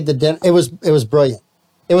barricade the dinner? It was brilliant.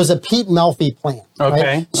 It was a Pete Melfi plan. Okay.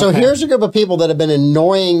 Right? So here's a group of people that have been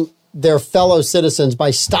annoying their fellow citizens by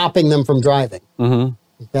stopping them from driving.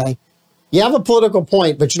 Okay. You have a political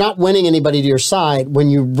point, but you're not winning anybody to your side when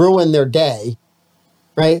you ruin their day,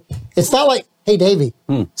 right? It's not like, hey, Davey,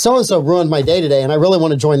 so-and-so ruined my day today, and I really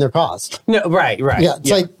want to join their cause. No, right. Yeah, it's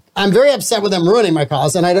like, I'm very upset with them ruining my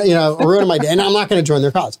cause, and ruining my day, and I'm not going to join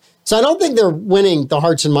their cause. So I don't think they're winning the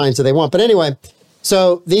hearts and minds that they want. But anyway,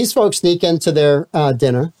 so these folks sneak into their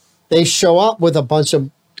dinner. They show up with a bunch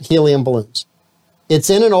of helium balloons. It's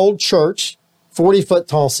in an old church, 40-foot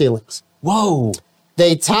tall ceilings. Whoa.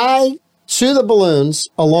 They tie to the balloons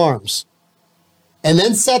alarms and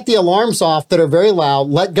then set the alarms off that are very loud,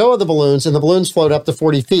 let go of the balloons, and the balloons float up to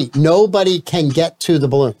 40 feet. Nobody can get to the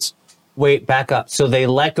balloons. Wait, back up. So they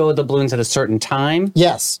let go of the balloons at a certain time?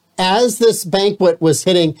 Yes. As this banquet was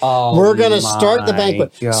hitting, we're going to start the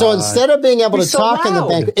banquet. God. So instead of being able to so talk in the loud.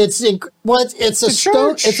 banquet, it's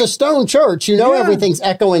a stone church. You know, everything's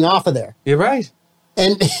echoing off of there. You're right.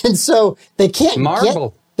 And so they can't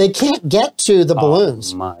Marble. They can't get to the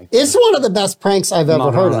balloons. My It's one of the best pranks I've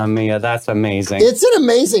ever heard of. Mia, that's amazing. It's an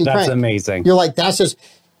amazing prank. That's amazing. You're like, that's just...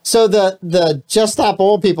 So the Just Stop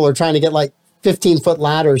Old people are trying to get like 15-foot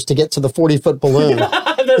ladders to get to the 40-foot balloon.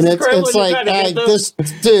 And it's like, hey,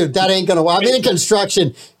 dude, that ain't going to... I'm in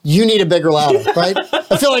construction. You need a bigger ladder, right?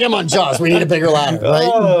 I feel like I'm on Jaws. We need a bigger ladder, right?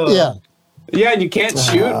 Oh. Yeah. Yeah, and you can't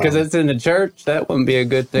shoot because it's in the church. That wouldn't be a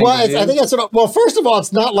good thing. Well, I think that's what... Well, first of all,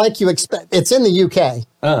 it's not like you expect... It's in the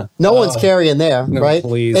UK. No one's carrying there, right?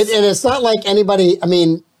 Please. And it's not like anybody... I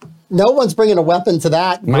mean... No one's bringing a weapon to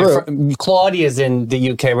that group. Claudia's in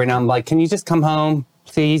the UK right now. I'm like, can you just come home,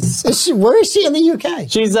 please? Where is she in the UK?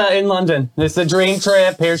 She's in London. It's a dream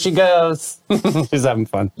trip. Here she goes. She's having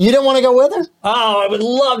fun. You didn't want to go with her? Oh, I would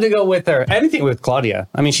love to go with her. Anything with Claudia.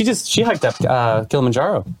 I mean, she hiked up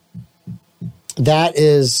Kilimanjaro.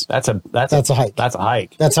 That's a hike. That's a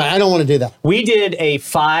hike. I don't want to do that. We did a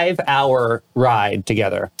 5-hour ride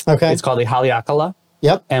together. Okay. It's called the Haleakala.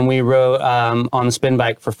 Yep. And we rode on the spin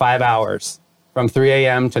bike for 5 hours from 3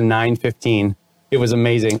 a.m. to 9:15. It was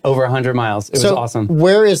amazing. Over 100 miles. It was awesome.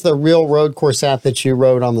 Where is the real road course at that you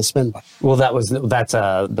rode on the spin bike? Well, that's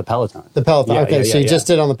the Peloton. The Peloton. Yeah, okay, yeah, so you just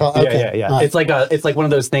did on the Peloton. Okay. Yeah. Right. It's like one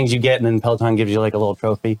of those things you get, and then Peloton gives you like a little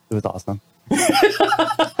trophy. It was awesome.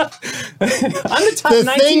 I'm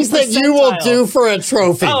the things that you will do for a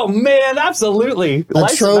trophy. Oh man, absolutely. A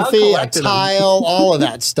trophy, a tile, all of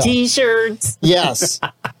that stuff. T-shirts. Yes.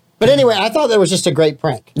 But anyway, I thought that was just a great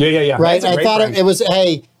prank. Yeah. Right? I thought it was,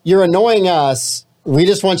 hey, you're annoying us. We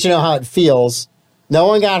just want you to know how it feels. No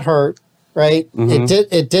one got hurt, right?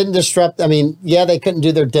 Mm-hmm. It didn't disrupt. I mean, yeah, they couldn't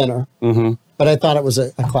do their dinner. Mm-hmm. But I thought it was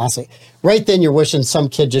a classic. Right then, you're wishing some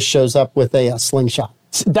kid just shows up with a slingshot.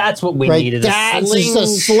 That's what we needed. That's just a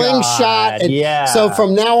slingshot. Yeah. So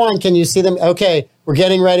from now on, can you see them? Okay, we're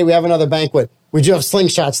getting ready. We have another banquet. We do have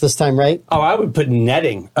slingshots this time, right? Oh, I would put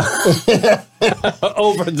netting over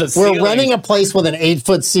the ceiling. We're renting a place with an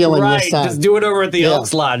 8-foot ceiling this time. Just do it over at the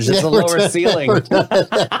Elks Lodge. It's a lower ceiling.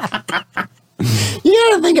 You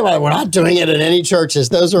got to think about it. We're not doing it at any churches.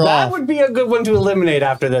 Those are That off. would be a good one to eliminate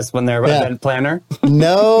after this when they're event planner.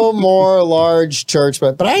 No more large church,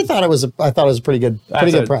 but I thought it was a pretty good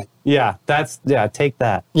prank. Yeah, take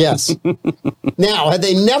that. Yes. Now, had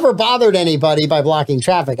they never bothered anybody by blocking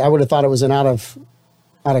traffic, I would have thought it was an out of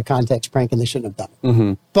context prank, and they shouldn't have done it.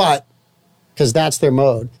 Mm-hmm. But because that's their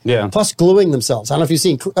mode. Yeah. Plus, gluing themselves. I don't know if you've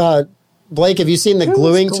seen Blake. Have you seen the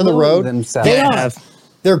gluing to the road?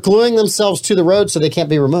 They're gluing themselves to the road so they can't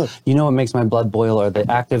be removed. You know what makes my blood boil are the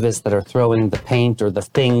activists that are throwing the paint or the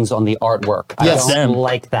things on the artwork. Yes. I don't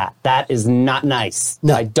like that. That is not nice.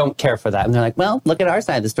 No. I don't care for that. And they're like, well, look at our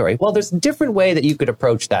side of the story. Well, there's a different way that you could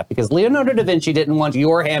approach that because Leonardo da Vinci didn't want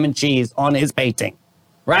your ham and cheese on his painting,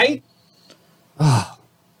 right?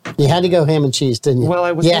 You had to go ham and cheese, didn't you? Well,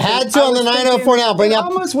 I was. You had to on the 904 now. Bring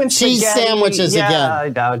up cheese sandwiches again. I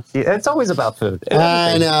know. It's always about food.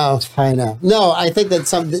 I know. No, I think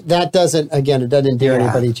that doesn't endear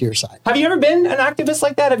anybody to your side. Have you ever been an activist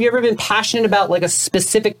like that? Have you ever been passionate about like a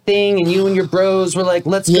specific thing and you and your bros were like,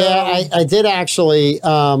 let's go? Yeah, I did actually.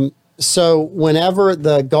 So whenever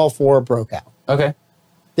the Gulf War broke out, okay,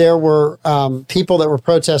 there were people that were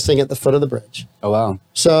protesting at the foot of the bridge. Oh, wow.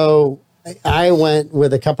 So I went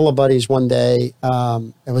with a couple of buddies one day.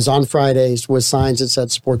 It was on Fridays with signs that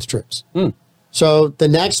said support the troops. So the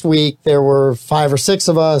next week there were 5 or 6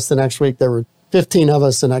 of us. The next week there were 15 of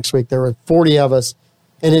us. The next week there were 40 of us.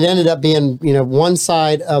 And it ended up being, one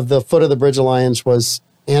side of the Foot of the Bridge Alliance was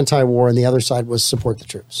anti-war and the other side was support the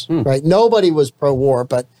troops, right? Nobody was pro-war,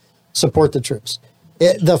 but support the troops.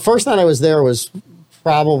 The first night I was there was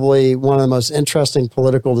probably one of the most interesting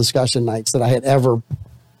political discussion nights that I had ever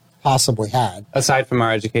possibly had. Aside from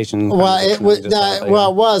our education. Well, it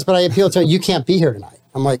was, but I appealed to you can't be here tonight.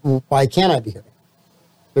 I'm like, well, why can't I be here?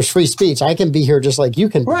 There's free speech. I can be here just like you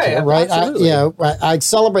can be here, right? I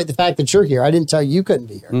celebrate the fact that you're here. I didn't tell you couldn't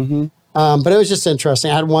be here. But it was just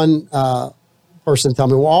interesting. I had one person tell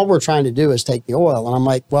me, well, all we're trying to do is take the oil. And I'm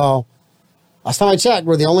like, well, last time I checked,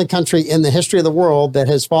 we're the only country in the history of the world that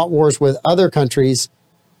has fought wars with other countries,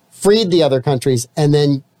 freed the other countries, and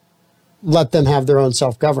then let them have their own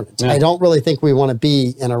self-governance. Yeah. I don't really think we want to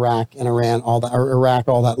be in Iraq and Iran all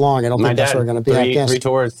that long. I don't think that's where we're going to be. Three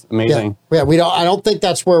tours, amazing. Yeah, we don't. I don't think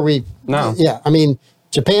that's where we. No. Yeah, I mean,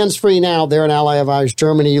 Japan's free now; they're an ally of ours.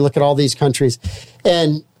 Germany, you look at all these countries,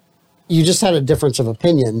 and you just had a difference of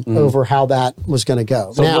opinion over how that was going to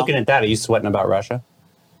go. So, looking at that, are you sweating about Russia?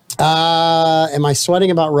 Am I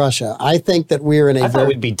sweating about Russia? I think that we're in a. I thought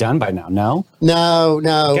we'd be done by now. No.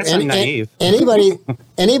 I guess I'm naive.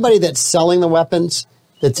 Anybody that's selling the weapons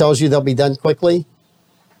that tells you they'll be done quickly.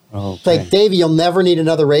 Oh, okay. Like, Davey, you'll never need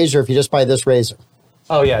another razor if you just buy this razor.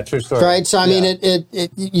 Oh yeah, true story. Right. So I mean,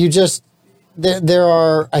 you just there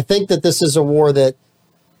are. I think that this is a war that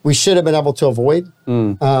we should have been able to avoid.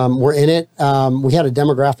 We're in it. We had a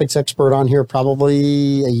demographics expert on here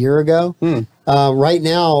probably a year ago. Right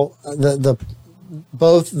now,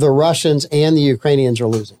 both the Russians and the Ukrainians are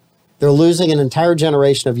losing. They're losing an entire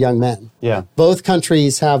generation of young men. Yeah. Both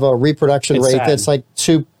countries have a reproduction rate that's like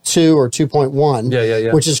 2 or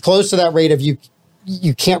 2.1, which is close to that rate of you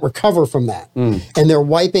can't recover from that. And they're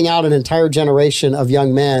wiping out an entire generation of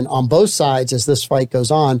young men on both sides as this fight goes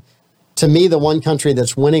on. To me, the one country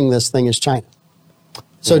that's winning this thing is China.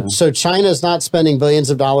 So China is not spending billions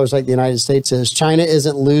of dollars like the United States is. China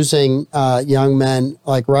isn't losing young men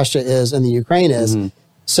like Russia is and the Ukraine is.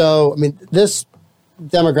 So, I mean, this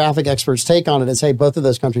demographic experts' take on it is, hey, both of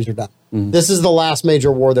those countries are done. This is the last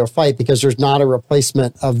major war they'll fight because there's not a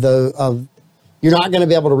replacement you're not going to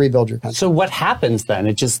be able to rebuild your country. So what happens then?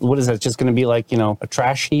 What is that? Just going to be like, a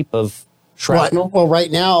trash heap of shrapnel? Well, right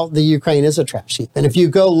now, the Ukraine is a trash heap. And if you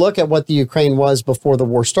go look at what the Ukraine was before the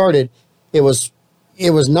war started, it was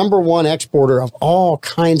number one exporter of all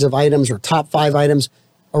kinds of items or top 5 items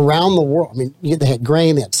around the world. I mean, they had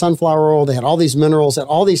grain, they had sunflower oil, they had all these minerals, they had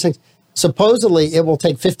all these things. Supposedly, it will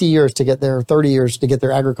take 50 years to get there, 30 years to get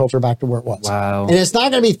their agriculture back to where it was. Wow. And it's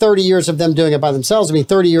not going to be 30 years of them doing it by themselves. It'll be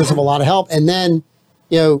 30 years of a lot of help. And then,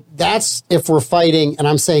 that's if we're fighting, and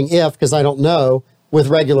I'm saying if because I don't know, with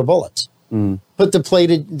regular bullets. Put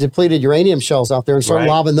depleted uranium shells out there and start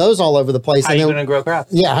lobbing those all over the place. How are you going to grow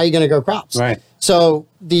crops? Yeah, how are you going to grow crops? Right. So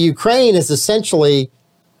the Ukraine is essentially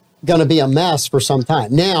going to be a mess for some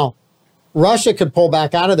time. Now, Russia could pull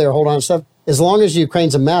back out of there, hold on to stuff. As long as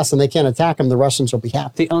Ukraine's a mess and they can't attack them, the Russians will be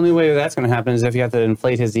happy. The only way that's going to happen is if you have to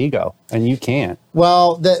inflate his ego, and you can't.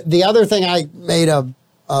 Well, the other thing I made a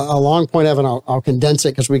long point of, and I'll condense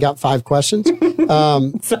it because we got 5 questions.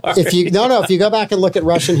 If you go back and look at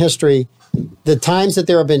Russian history, the times that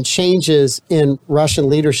there have been changes in Russian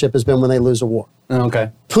leadership has been when they lose a war. Okay.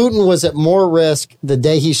 Putin was at more risk the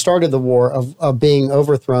day he started the war of being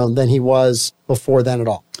overthrown than he was before then at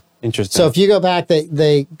all. Interesting. So if you go back,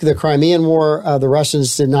 the Crimean War, the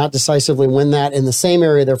Russians did not decisively win that. In the same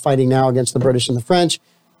area they're fighting now against the British and the French.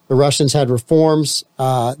 The Russians had reforms.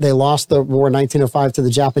 They lost the war in 1905 to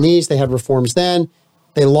the Japanese. They had reforms then.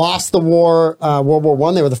 They lost the war, World War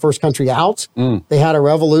I. They were the first country out. They had a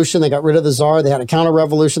revolution. They got rid of the Tsar. They had a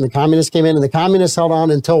counter-revolution. The communists came in, and the communists held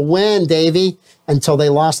on until when, Davey? Until they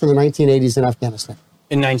lost in the 1980s in Afghanistan.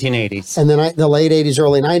 In 1980s. And then the late 80s,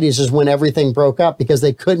 early 90s is when everything broke up because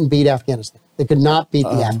they couldn't beat Afghanistan. They could not beat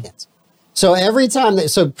the Afghans. So every time,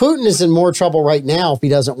 so Putin is in more trouble right now if he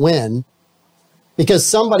doesn't win because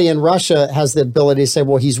somebody in Russia has the ability to say,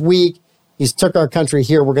 well, he's weak. He's took our country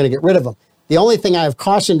here. We're going to get rid of him. The only thing I have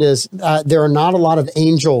cautioned is there are not a lot of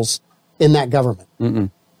angels in that government.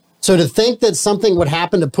 So to think that something would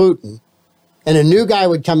happen to Putin and a new guy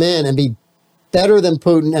would come in and be better than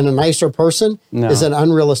Putin and a nicer person is an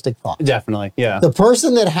unrealistic thought. Definitely, yeah. The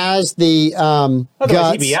person that has the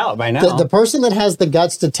guts, he'd be out by now. The person that has the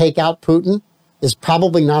guts to take out Putin is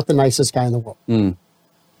probably not the nicest guy in the world.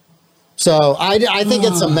 So I think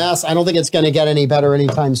it's a mess. I don't think it's going to get any better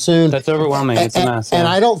anytime soon. That's overwhelming. It's a mess. And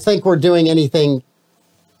I don't think we're doing anything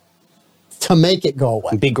to make it go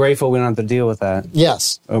away. Be grateful we don't have to deal with that.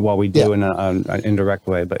 Yes. Well, we do in an indirect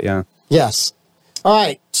way, but yeah. Yes. All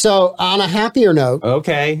right. So on a happier note,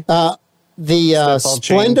 Okay. the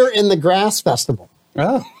Splendor in the Grass Festival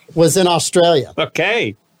was in Australia.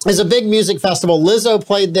 Okay. It's a big music festival. Lizzo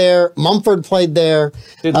played there. Mumford played there.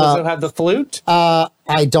 Did Lizzo have the flute?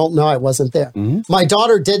 I don't know. I wasn't there. Mm-hmm. My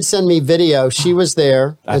daughter did send me video. She was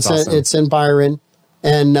there. That's awesome. It's in Byron.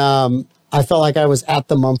 And I felt like I was at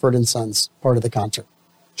the Mumford and Sons part of the concert.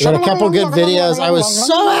 We had a couple good videos. I was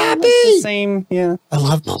so happy. Same, yeah. I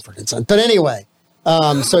love Mumford and Sons. But anyway,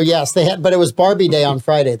 so yes, they had, but it was Barbie Day on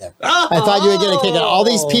Friday there. I thought you would get a kick out. All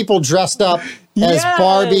these people dressed up as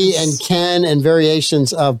Barbie and Ken and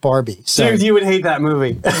variations of Barbie. So Dude, you would hate that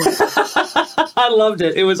movie. I loved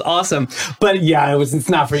it. It was awesome. But yeah, it's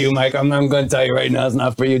not for you, Mike. I'm going to tell you right now, it's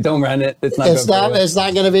not for you. Don't rent it. It's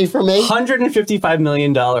not going to be for me. $155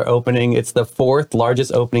 million opening. It's the 4th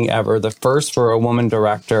largest opening ever. The first for a woman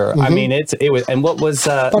director. I mean, it was, and what was,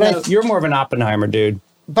 you're more of an Oppenheimer dude.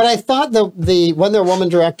 But I thought wasn't there a woman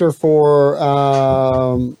director for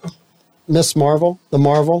Miss Marvel, the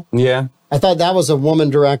Marvel? Yeah. I thought that was a woman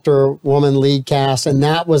director, woman lead cast, and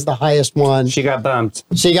that was the highest one. She got bumped.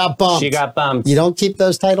 She got bumped. You don't keep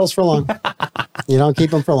those titles for long. You don't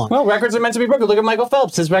keep them for long. Well, records are meant to be broken. Look at Michael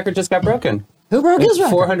Phelps. His record just got broken. Who broke his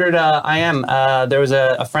record? 400 IM. There was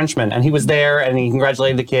a Frenchman, and he was there, and he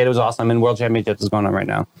congratulated the kid. It was awesome, and World Championships is going on right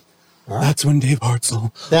now. That's when Dave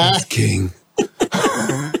Hartzel was king.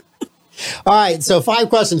 All right, so 5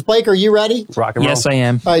 questions. Blake, are you ready? Rock and roll. Yes, I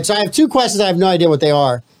am. All right, so I have 2 questions. I have no idea what they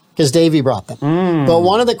are because Davey brought them. But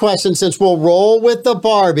one of the questions, since we'll roll with the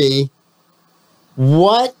Barbie,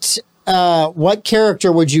 what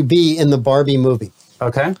character would you be in the Barbie movie?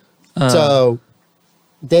 Okay. So,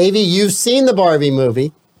 Davey, you've seen the Barbie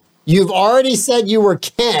movie. You've already said you were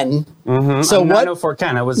Ken. Mm-hmm. So I'm what? 904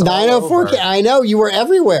 Ken. I was 904 Ken. I know you were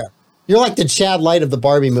everywhere. You're like the Chad Light of the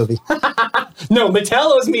Barbie movie. No,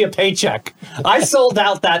 Mattel owes me a paycheck. I sold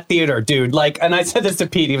out that theater, dude. And I said this to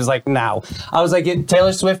Pete. He was like, "No." I was like,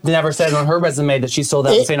 Taylor Swift never said on her resume that she sold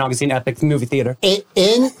out the St. Augustine Epic movie theater.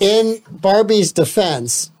 In Barbie's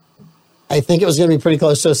defense, I think it was going to be pretty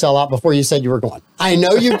close to a sellout before you said you were going. I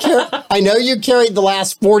know you carried the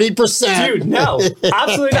last 40%. Dude, no,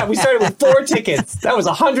 absolutely not. We started with 4 tickets. That was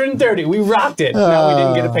 130. We rocked it. No, we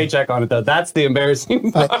didn't get a paycheck on it though. That's the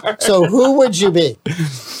embarrassing part. So who would you be?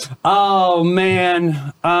 Oh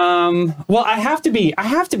man. Well, I have to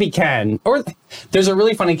be Ken. Or there's a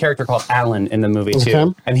really funny character called Alan in the movie too,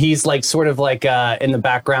 okay. And he's like sort of like in the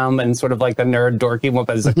background and sort of like the nerd dorky one,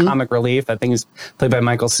 but he's a comic relief. I think he's played by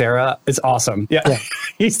Michael Cera. It's awesome. Yeah.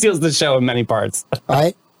 He steals the show in many parts. All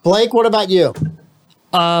right, Blake. What about you?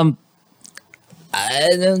 I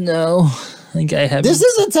don't know. I think I have. This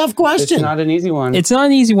is a tough question. It's not an easy one. It's not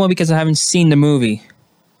an easy one because I haven't seen the movie.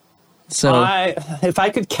 So if I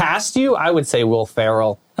could cast you, I would say Will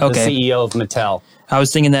Ferrell, the CEO of Mattel. I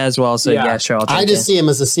was thinking that as well. So yeah sure. I just see him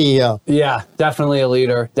as a CEO. Yeah, definitely a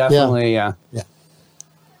leader. Definitely, yeah.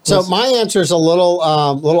 So my answer is a little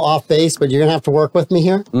off base, but you're gonna have to work with me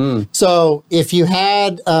here. So if you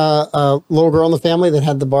had a little girl in the family that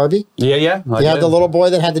had the Barbie, you had the little boy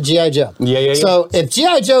that had the G.I. Joe. So if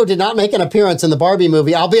G.I. Joe did not make an appearance in the Barbie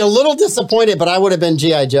movie, I'll be a little disappointed, but I would have been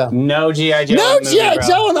G.I. Joe. No G.I. Joe. No G.I.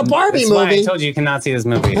 Joe in the Barbie That's movie. Why I told you cannot see this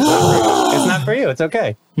movie. It's not for you. It's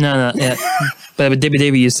okay. No, yeah. But David,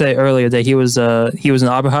 you said earlier that he was an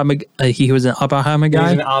Oppenheimer. He was an Oppenheimer guy.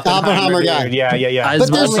 He was an Oppenheimer guy. Dude. Yeah.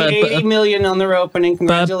 But there's only 80 million on their opening.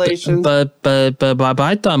 Congratulations. But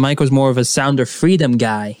I thought Mike was more of a Sound of Freedom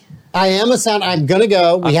guy. I am I'm gonna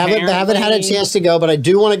go. We haven't had a chance to go, but I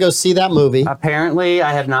do want to go see that movie. Apparently,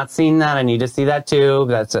 I have not seen that. I need to see that too.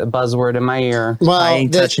 That's a buzzword in my ear. Well, I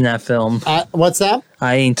ain't touching that film. What's that?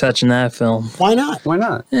 I ain't touching that film. Why not? Why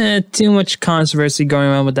not? Too much controversy going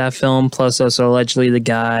on with that film. Plus, also allegedly the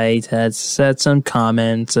guy had said some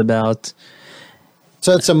comments about.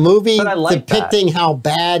 So it's a movie like depicting how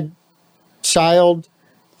bad child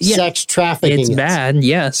sex trafficking is. It's bad,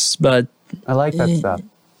 yes, but I like that stuff.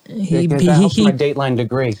 That helps my Dateline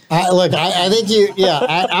degree. I think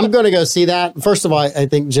I'm going to go see that. First of all, I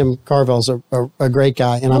think Jim Carville's a great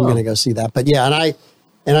guy, and I'm going to go see that. But yeah,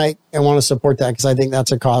 and I want to support that because I think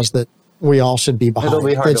that's a cause that we all should be behind. It'll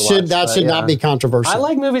be hard to watch, that should not be controversial. I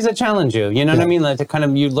like movies that challenge you. You know what I mean? Like to kind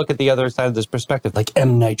of you look at the other side of this perspective, like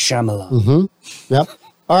M. Night Shyamalan. Mm-hmm. Yep.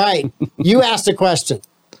 All right. You asked a question.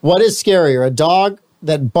 What is scarier, a dog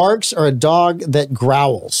that barks or a dog that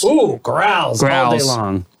growls? Ooh, growls all day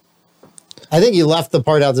long. I think you left the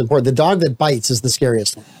part out that's important. The dog that bites is the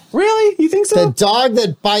scariest one. Really? You think so? The dog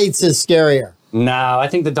that bites is scarier. No, I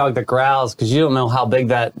think the dog that growls, because you don't know how big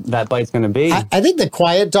that bite's going to be. I think the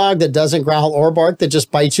quiet dog that doesn't growl or bark that just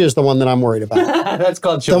bites you is the one that I'm worried about. That's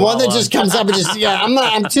called Chihuahua. The one that just comes up and just,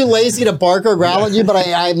 I'm too lazy to bark or growl at you, but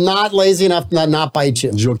I'm not lazy enough to not bite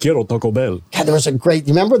you. Yo quiero Taco Bell. God, there was you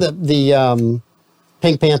remember the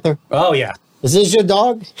Pink Panther? Oh, yeah. Is this your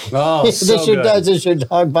dog? Oh, Is this your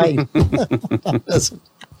dog biting?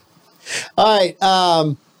 All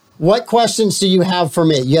right. What questions do you have for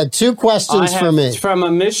me? You had 2 questions for me. From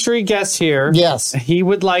a mystery guest here. Yes. He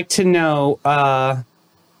would like to know,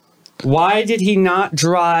 why did he not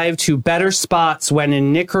drive to better spots when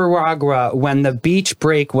in Nicaragua when the beach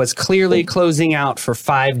break was clearly closing out for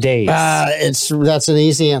 5 days? That's an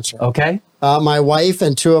easy answer. Okay. My wife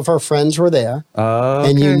and 2 of her friends were there. Okay.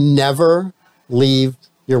 And you never leave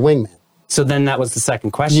your wingman. So then that was the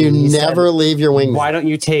second question. You He never said, leave your wingman. Why don't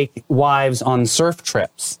you take wives on surf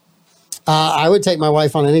trips? I would take my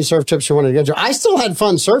wife on any surf trip she wanted to go to. I still had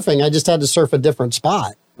fun surfing. I just had to surf a different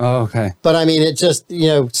spot. Oh, okay. But I mean, it just,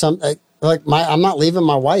 I'm not leaving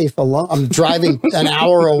my wife alone. I'm driving an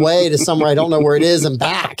hour away to somewhere I don't know where it is and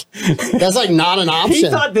back. That's like not an option. He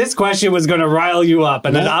thought this question was going to rile you up,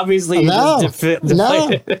 and then obviously you just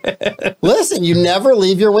deflated. Listen, you never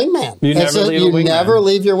leave your wingman. You never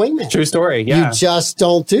leave your wingman. True story, yeah. You just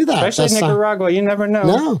don't do that. Especially in Nicaragua, you never know.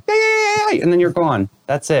 No. Yeah, and then you're gone.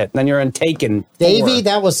 That's it. Then you're in Taken. Davey,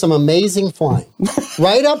 that was some amazing flying.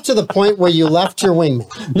 Right up to the point where you left your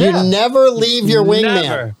wingman. Yeah. You never leave your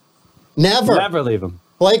wingman. Never. Never leave them.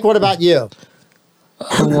 Blake, what about you?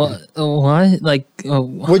 What? Like,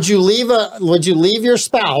 Would you leave your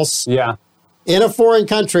spouse Yeah. in a foreign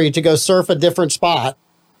country to go surf a different spot?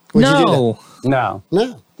 Would you do no. No.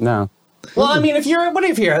 that? No. Well, I mean, if you're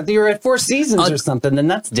at Four Seasons or something, then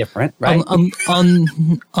that's different, right?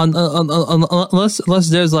 Unless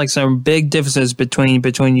there's like some big differences between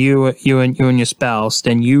you and your spouse,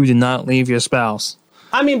 then you do not leave your spouse.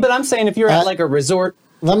 I mean, but I'm saying if you're at like a resort.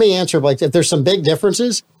 Let me answer, Blake. If there's some big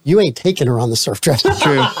differences, you ain't taking her on the surf trip.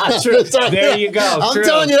 True. True. There you go. I'm True.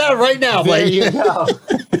 telling you that right now, There Blake. you go.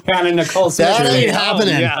 Kind of Nicole Smith. That ain't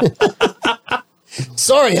happening. Yeah.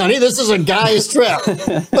 Sorry, honey, this is a guy's trip.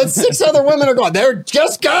 But 6 other women are going. They're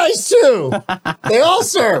just guys, too. They all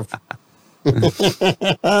surf. No.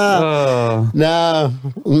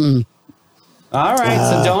 Mm-mm. All right.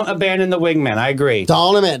 So don't abandon the wingman. I agree.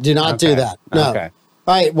 Don't admit. Do not do that. No. Okay.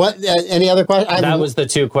 All right. What? Any other questions? That was the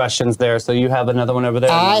 2 questions there. So you have another one over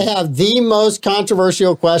there. I have the most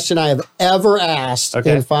controversial question I have ever asked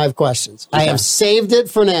in 5 questions. I have saved it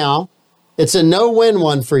for now. It's a no-win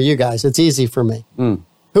one for you guys. It's easy for me.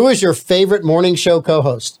 Who is your favorite morning show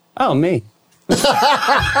co-host? Oh, me. I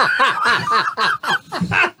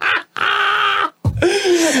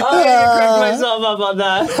cracked myself up on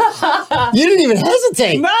that. You didn't even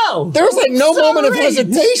hesitate. No. There was like no moment of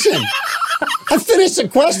hesitation. I finished the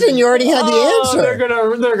question. You already had the answer. They're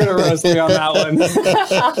gonna roast me on that one.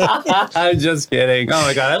 I'm just kidding. Oh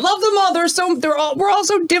my god, I love them all. We're all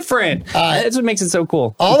so different. That's what makes it so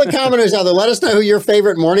cool. All the commenters out there, let us know who your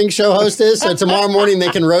favorite morning show host is. So tomorrow morning they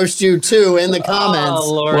can roast you too in the comments.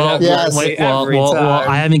 Oh Lord, Well, yes. well,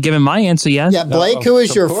 I haven't given my answer yet. Yeah, Blake, who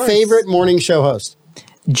is your favorite morning show host?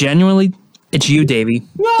 Genuinely, it's you, Davey.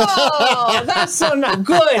 No, that's so not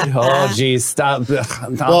good. Oh, geez, stop.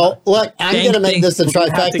 Well, look, I'm going to make this a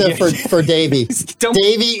trifecta for Davey.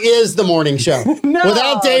 Davey is the morning show. No,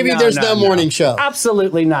 Without Davey, there's no morning show.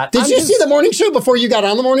 Absolutely not. Did you see the morning show before you got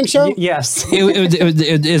on the morning show? Yes.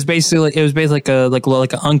 It was basically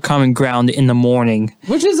like an uncommon ground in the morning,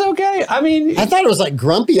 which is okay. I mean, I thought it was like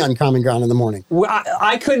grumpy uncommon ground in the morning.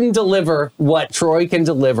 I couldn't deliver what Troy can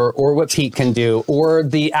deliver, or what Pete can do, or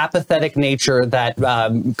the apathetic nature that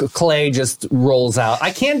Clay just rolls out. I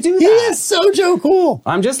can't do that. He is so Joe Cool.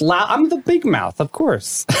 I'm just loud. I'm the big mouth, of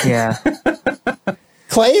course. Yeah.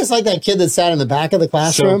 Clay is like that kid that sat in the back of the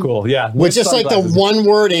classroom. So cool, yeah. With just like the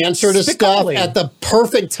one-word answer to Spicoli. stuff at the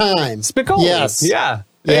perfect time. Spicoli. Yes. Yeah.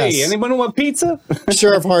 Yes. Hey, anyone want pizza?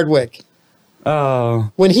 Sheriff Hardwick.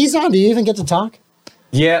 Oh. When he's on, do you even get to talk?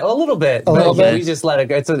 Yeah, a little bit. We just let it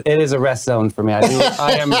go. It is a rest zone for me. I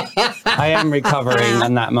am recovering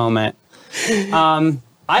in that moment.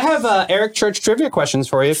 I have Eric Church trivia questions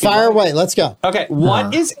for you. Fire away. Let's go. Okay.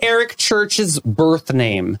 What is Eric Church's birth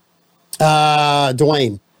name?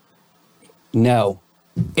 Dwayne. No.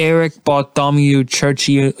 Eric Bartholomew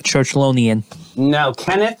Churchlonian. No.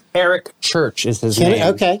 Kenneth Eric Church is his name.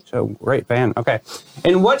 Okay. So great fan. Okay.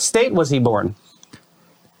 In what state was he born?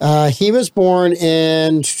 He was born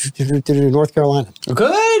in North Carolina.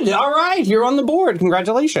 Good. All right. You're on the board.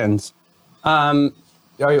 Congratulations.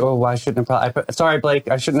 Oh, why shouldn't I? Sorry, Blake.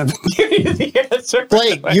 I shouldn't have given you the answer.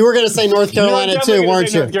 Blake, you were going to say North Carolina too,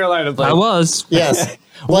 weren't you? North Carolina, Blake. I was. Yes.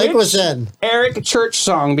 Blake was in. Eric Church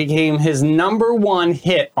song became his #1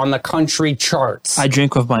 hit on the country charts. I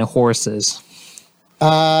drink with my horses.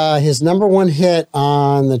 His #1 hit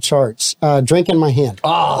on the charts. Drink in My Hand.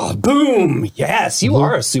 Oh, boom. Yes, you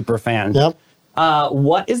are a super fan. Yep.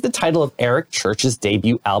 What is the title of Eric Church's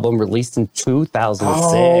debut album released in 2006?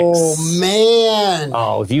 Oh, man.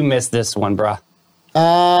 Oh, if you missed this one, bruh.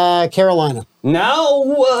 Carolina.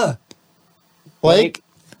 No. Blake?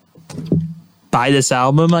 Buy this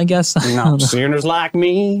album, I guess. No, Sinners Like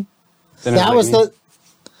Me. Sinners That Like was Me.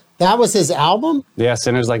 that was his album? Yeah,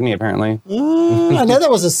 Sinners Like Me, apparently. I know that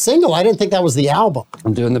was a single. I didn't think that was the album.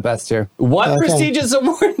 I'm doing the best here. What Okay. prestigious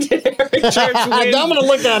award did Eric Church I'm win going to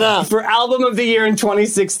look that up. for Album of the Year in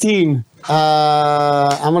 2016?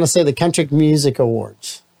 I'm going to say the Country Music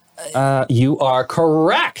Awards. You are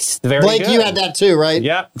correct. Very Blake, good. you had that too, right?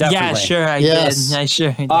 Yep, definitely. Yeah, sure, I Yes. did. I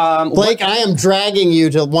sure did. Blake, I am dragging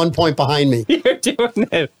you to 1 point behind me. You're doing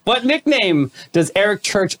it. What nickname does Eric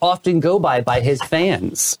Church often go by his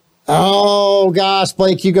fans? Oh, gosh.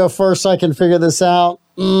 Blake, you go first so I can figure this out.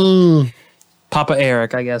 Papa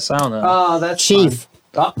Eric, I guess. I don't know. Oh, that's Chief. fun.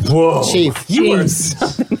 Oh, whoa. Chief. You were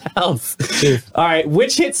something else. All right.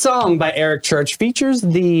 Which hit song by Eric Church features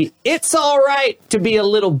the "It's All Right to Be a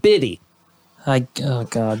Little Bitty"? Oh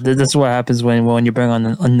God, this is what happens when you bring on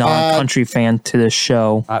a non-country fan to the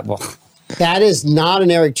show. Well, That is not an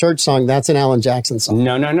Eric Church song. That's an Alan Jackson song.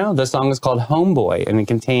 no. The song is called "Homeboy" and it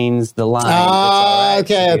contains the line. "It's all Oh, right to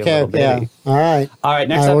be a okay. little Yeah. bitty." All right. All right.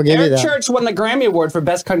 Next All right, up, we'll give you Eric that. Church won the Grammy Award for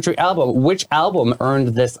Best Country Album. Which album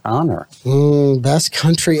earned this honor? Best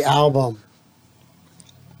country album.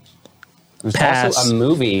 There's Pass. also a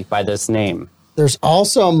movie by this name. There's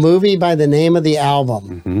also a movie by the name of the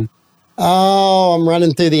album. Oh, I'm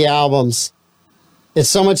running through the albums. It's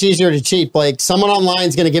so much easier to cheat, Blake. Someone online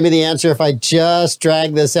is going to give me the answer if I just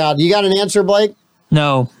drag this out. You got an answer, Blake?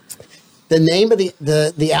 No, The name of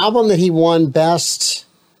the album that he won best.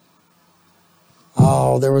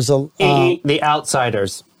 Oh, there was a The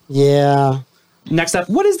Outsiders. yeah. Next up,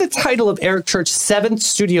 what is the title of Eric Church's 7th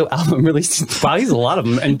studio album released? Wow, he's a lot of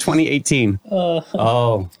them in 2018.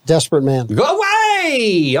 Desperate Man. Go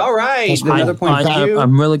away! All right, another point for you.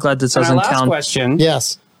 I'm really glad this And our doesn't last count. question.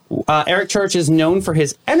 Yes. Eric Church is known for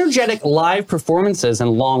his energetic live performances and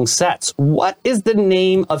long sets. What is the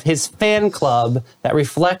name of his fan club that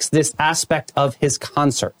reflects this aspect of his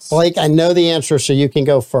concerts? Blake, I know the answer, so you can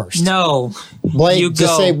go first. No, Blake, you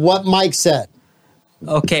just go. say what Mike said.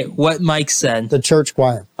 Okay, what Mike said. The church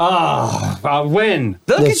choir. I'll win.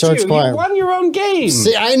 Look The at church you. choir. You won your own game.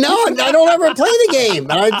 See, I know. I don't ever play the game.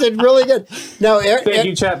 And I did really good. No, Thank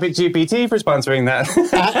you, ChatGPT, for sponsoring that.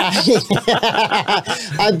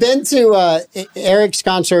 I've been to Eric's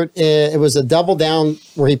concert. It was a double down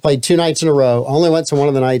where he played 2 nights in a row. Only went to one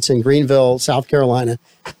of the nights in Greenville, South Carolina.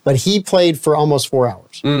 But he played for almost 4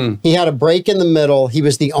 hours. He had a break in the middle. He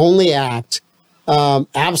was the only act.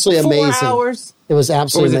 Absolutely amazing. 4 hours? It was Or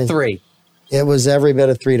absolutely was it amazing. 3? It was every bit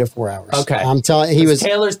of 3 to 4 hours. Okay. I'm telling he was.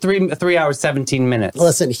 Taylor's 3 hours, 17 minutes.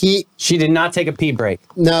 Listen, She did not take a pee break.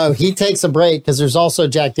 No, he takes a break because there's also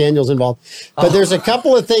Jack Daniels involved. But there's a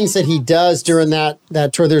couple of things that he does during that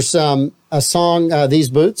tour. There's a song, These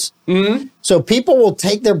Boots. Mm-hmm. So people will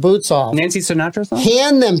take their boots off, Nancy Sinatra song?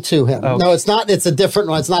 hand them to him. Oh. No, it's not. It's a different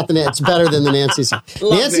one. It's not it's better than the Nancy song.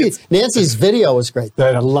 Nancy. Nancy's video was great.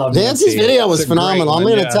 I love Nancy's video was It's a great phenomenal. I'm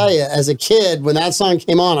one, going to yeah. tell you, as a kid, when that song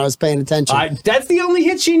came on, I was paying attention. That's the only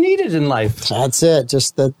hit she needed in life. That's it.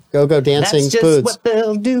 Just the go-go dancing That's just boots. what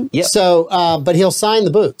they'll do. Yep. So, but he'll sign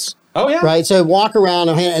the boots. Oh, yeah. Right. So walk around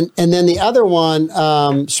and then the other one,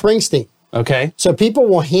 Springsteen. Okay. So people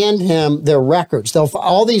will hand him their records. They'll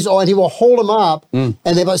and he will hold them up, and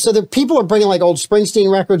the people are bringing like old Springsteen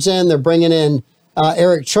records in. They're bringing in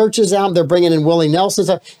Eric Church's album. They're bringing in Willie Nelson's,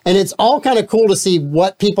 and it's all kind of cool to see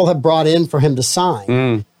what people have brought in for him to sign.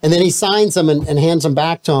 And then he signs them and hands them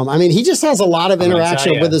back to him. I mean, he just has a lot of gonna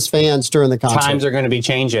interaction tell ya. with his fans during the concert. Times are going to be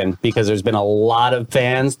changing because there's been a lot of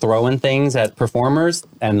fans throwing things at performers,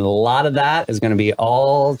 and a lot of that is going to be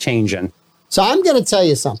all changing. So I'm going to tell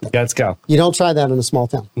you something. Let's go. You don't try that in a small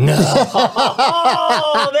town.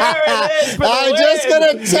 Oh, there it is. I'm just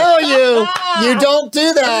going to tell you, you don't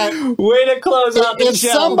do that. Way to close out the If show.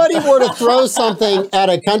 somebody were to throw something at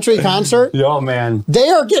a country concert, Oh, man. they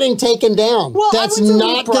are getting taken down. Well, That's I went to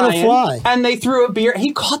not going to Brian, fly. And they threw a beer.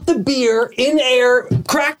 He caught the beer in air,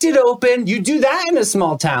 cracked it open. You do that in a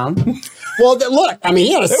small town. Well, look, I mean,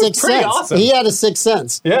 he had a was sixth pretty sense. awesome. He had a sixth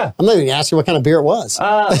sense. Yeah. I'm not even asking what kind of beer it was.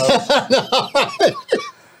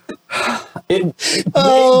 It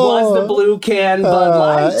was the blue can Bud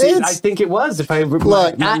Light. I think it was, if my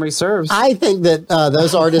memory serves. I think that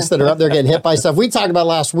those artists that are up there getting hit by stuff, we talked about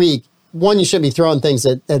last week, one, you shouldn't be throwing things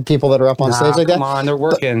at people that are up on stage like that. Come on, they're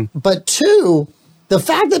working. But two, the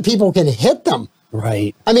fact that people can hit them.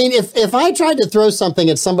 Right. I mean, if I tried to throw something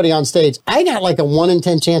at somebody on stage, I got like a 1 in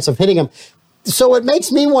 10 chance of hitting them. So it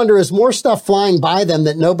makes me wonder, is more stuff flying by them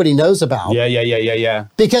that nobody knows about? Yeah.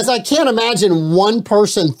 Because I can't imagine one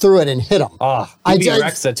person threw it and hit them. Oh,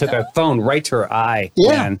 Alexa took a phone right to her eye.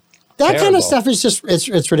 Yeah. Man. That Terrible. kind of stuff is just,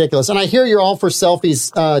 it's ridiculous. And I hear you're all for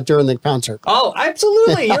selfies during the concert. Oh,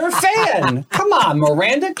 absolutely. You're a fan. Come on,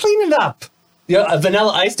 Miranda, clean it up.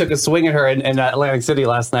 Vanilla Ice took a swing at her in Atlantic City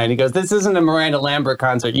last night. He goes, this isn't a Miranda Lambert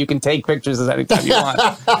concert. You can take pictures anytime you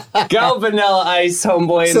want. Go, Vanilla Ice,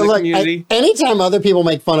 homeboy in the community. Anytime other people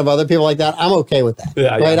make fun of other people like that, I'm okay with that.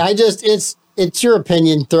 Yeah, right? Yeah. It's your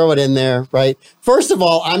opinion. Throw it in there, right? First of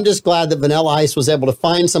all, I'm just glad that Vanilla Ice was able to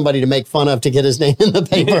find somebody to make fun of to get his name in the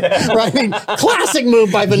paper. Yeah. Right? I mean, classic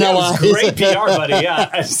move by Vanilla Ice. Great PR, buddy. Yeah.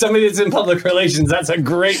 As somebody that's in public relations, that's a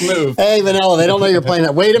great move. Hey, Vanilla, they don't know you're playing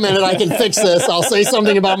that. Wait a minute, I can fix this. I'll say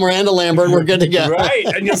something about Miranda Lambert and we're good to go. Right.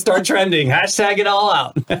 And you'll start trending. Hashtag it all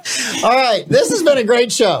out. All right. This has been a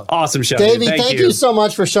great show. Awesome show. Davey, thank you so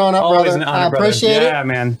much for showing up, always brother. An honor, I appreciate it. Yeah,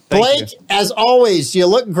 man. Blake, as always, you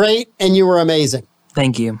look great and you were amazing.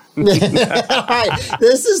 Thank you. All right.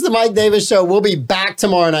 This is the Mike Davis Show. We'll be back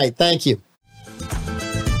tomorrow night. Thank you.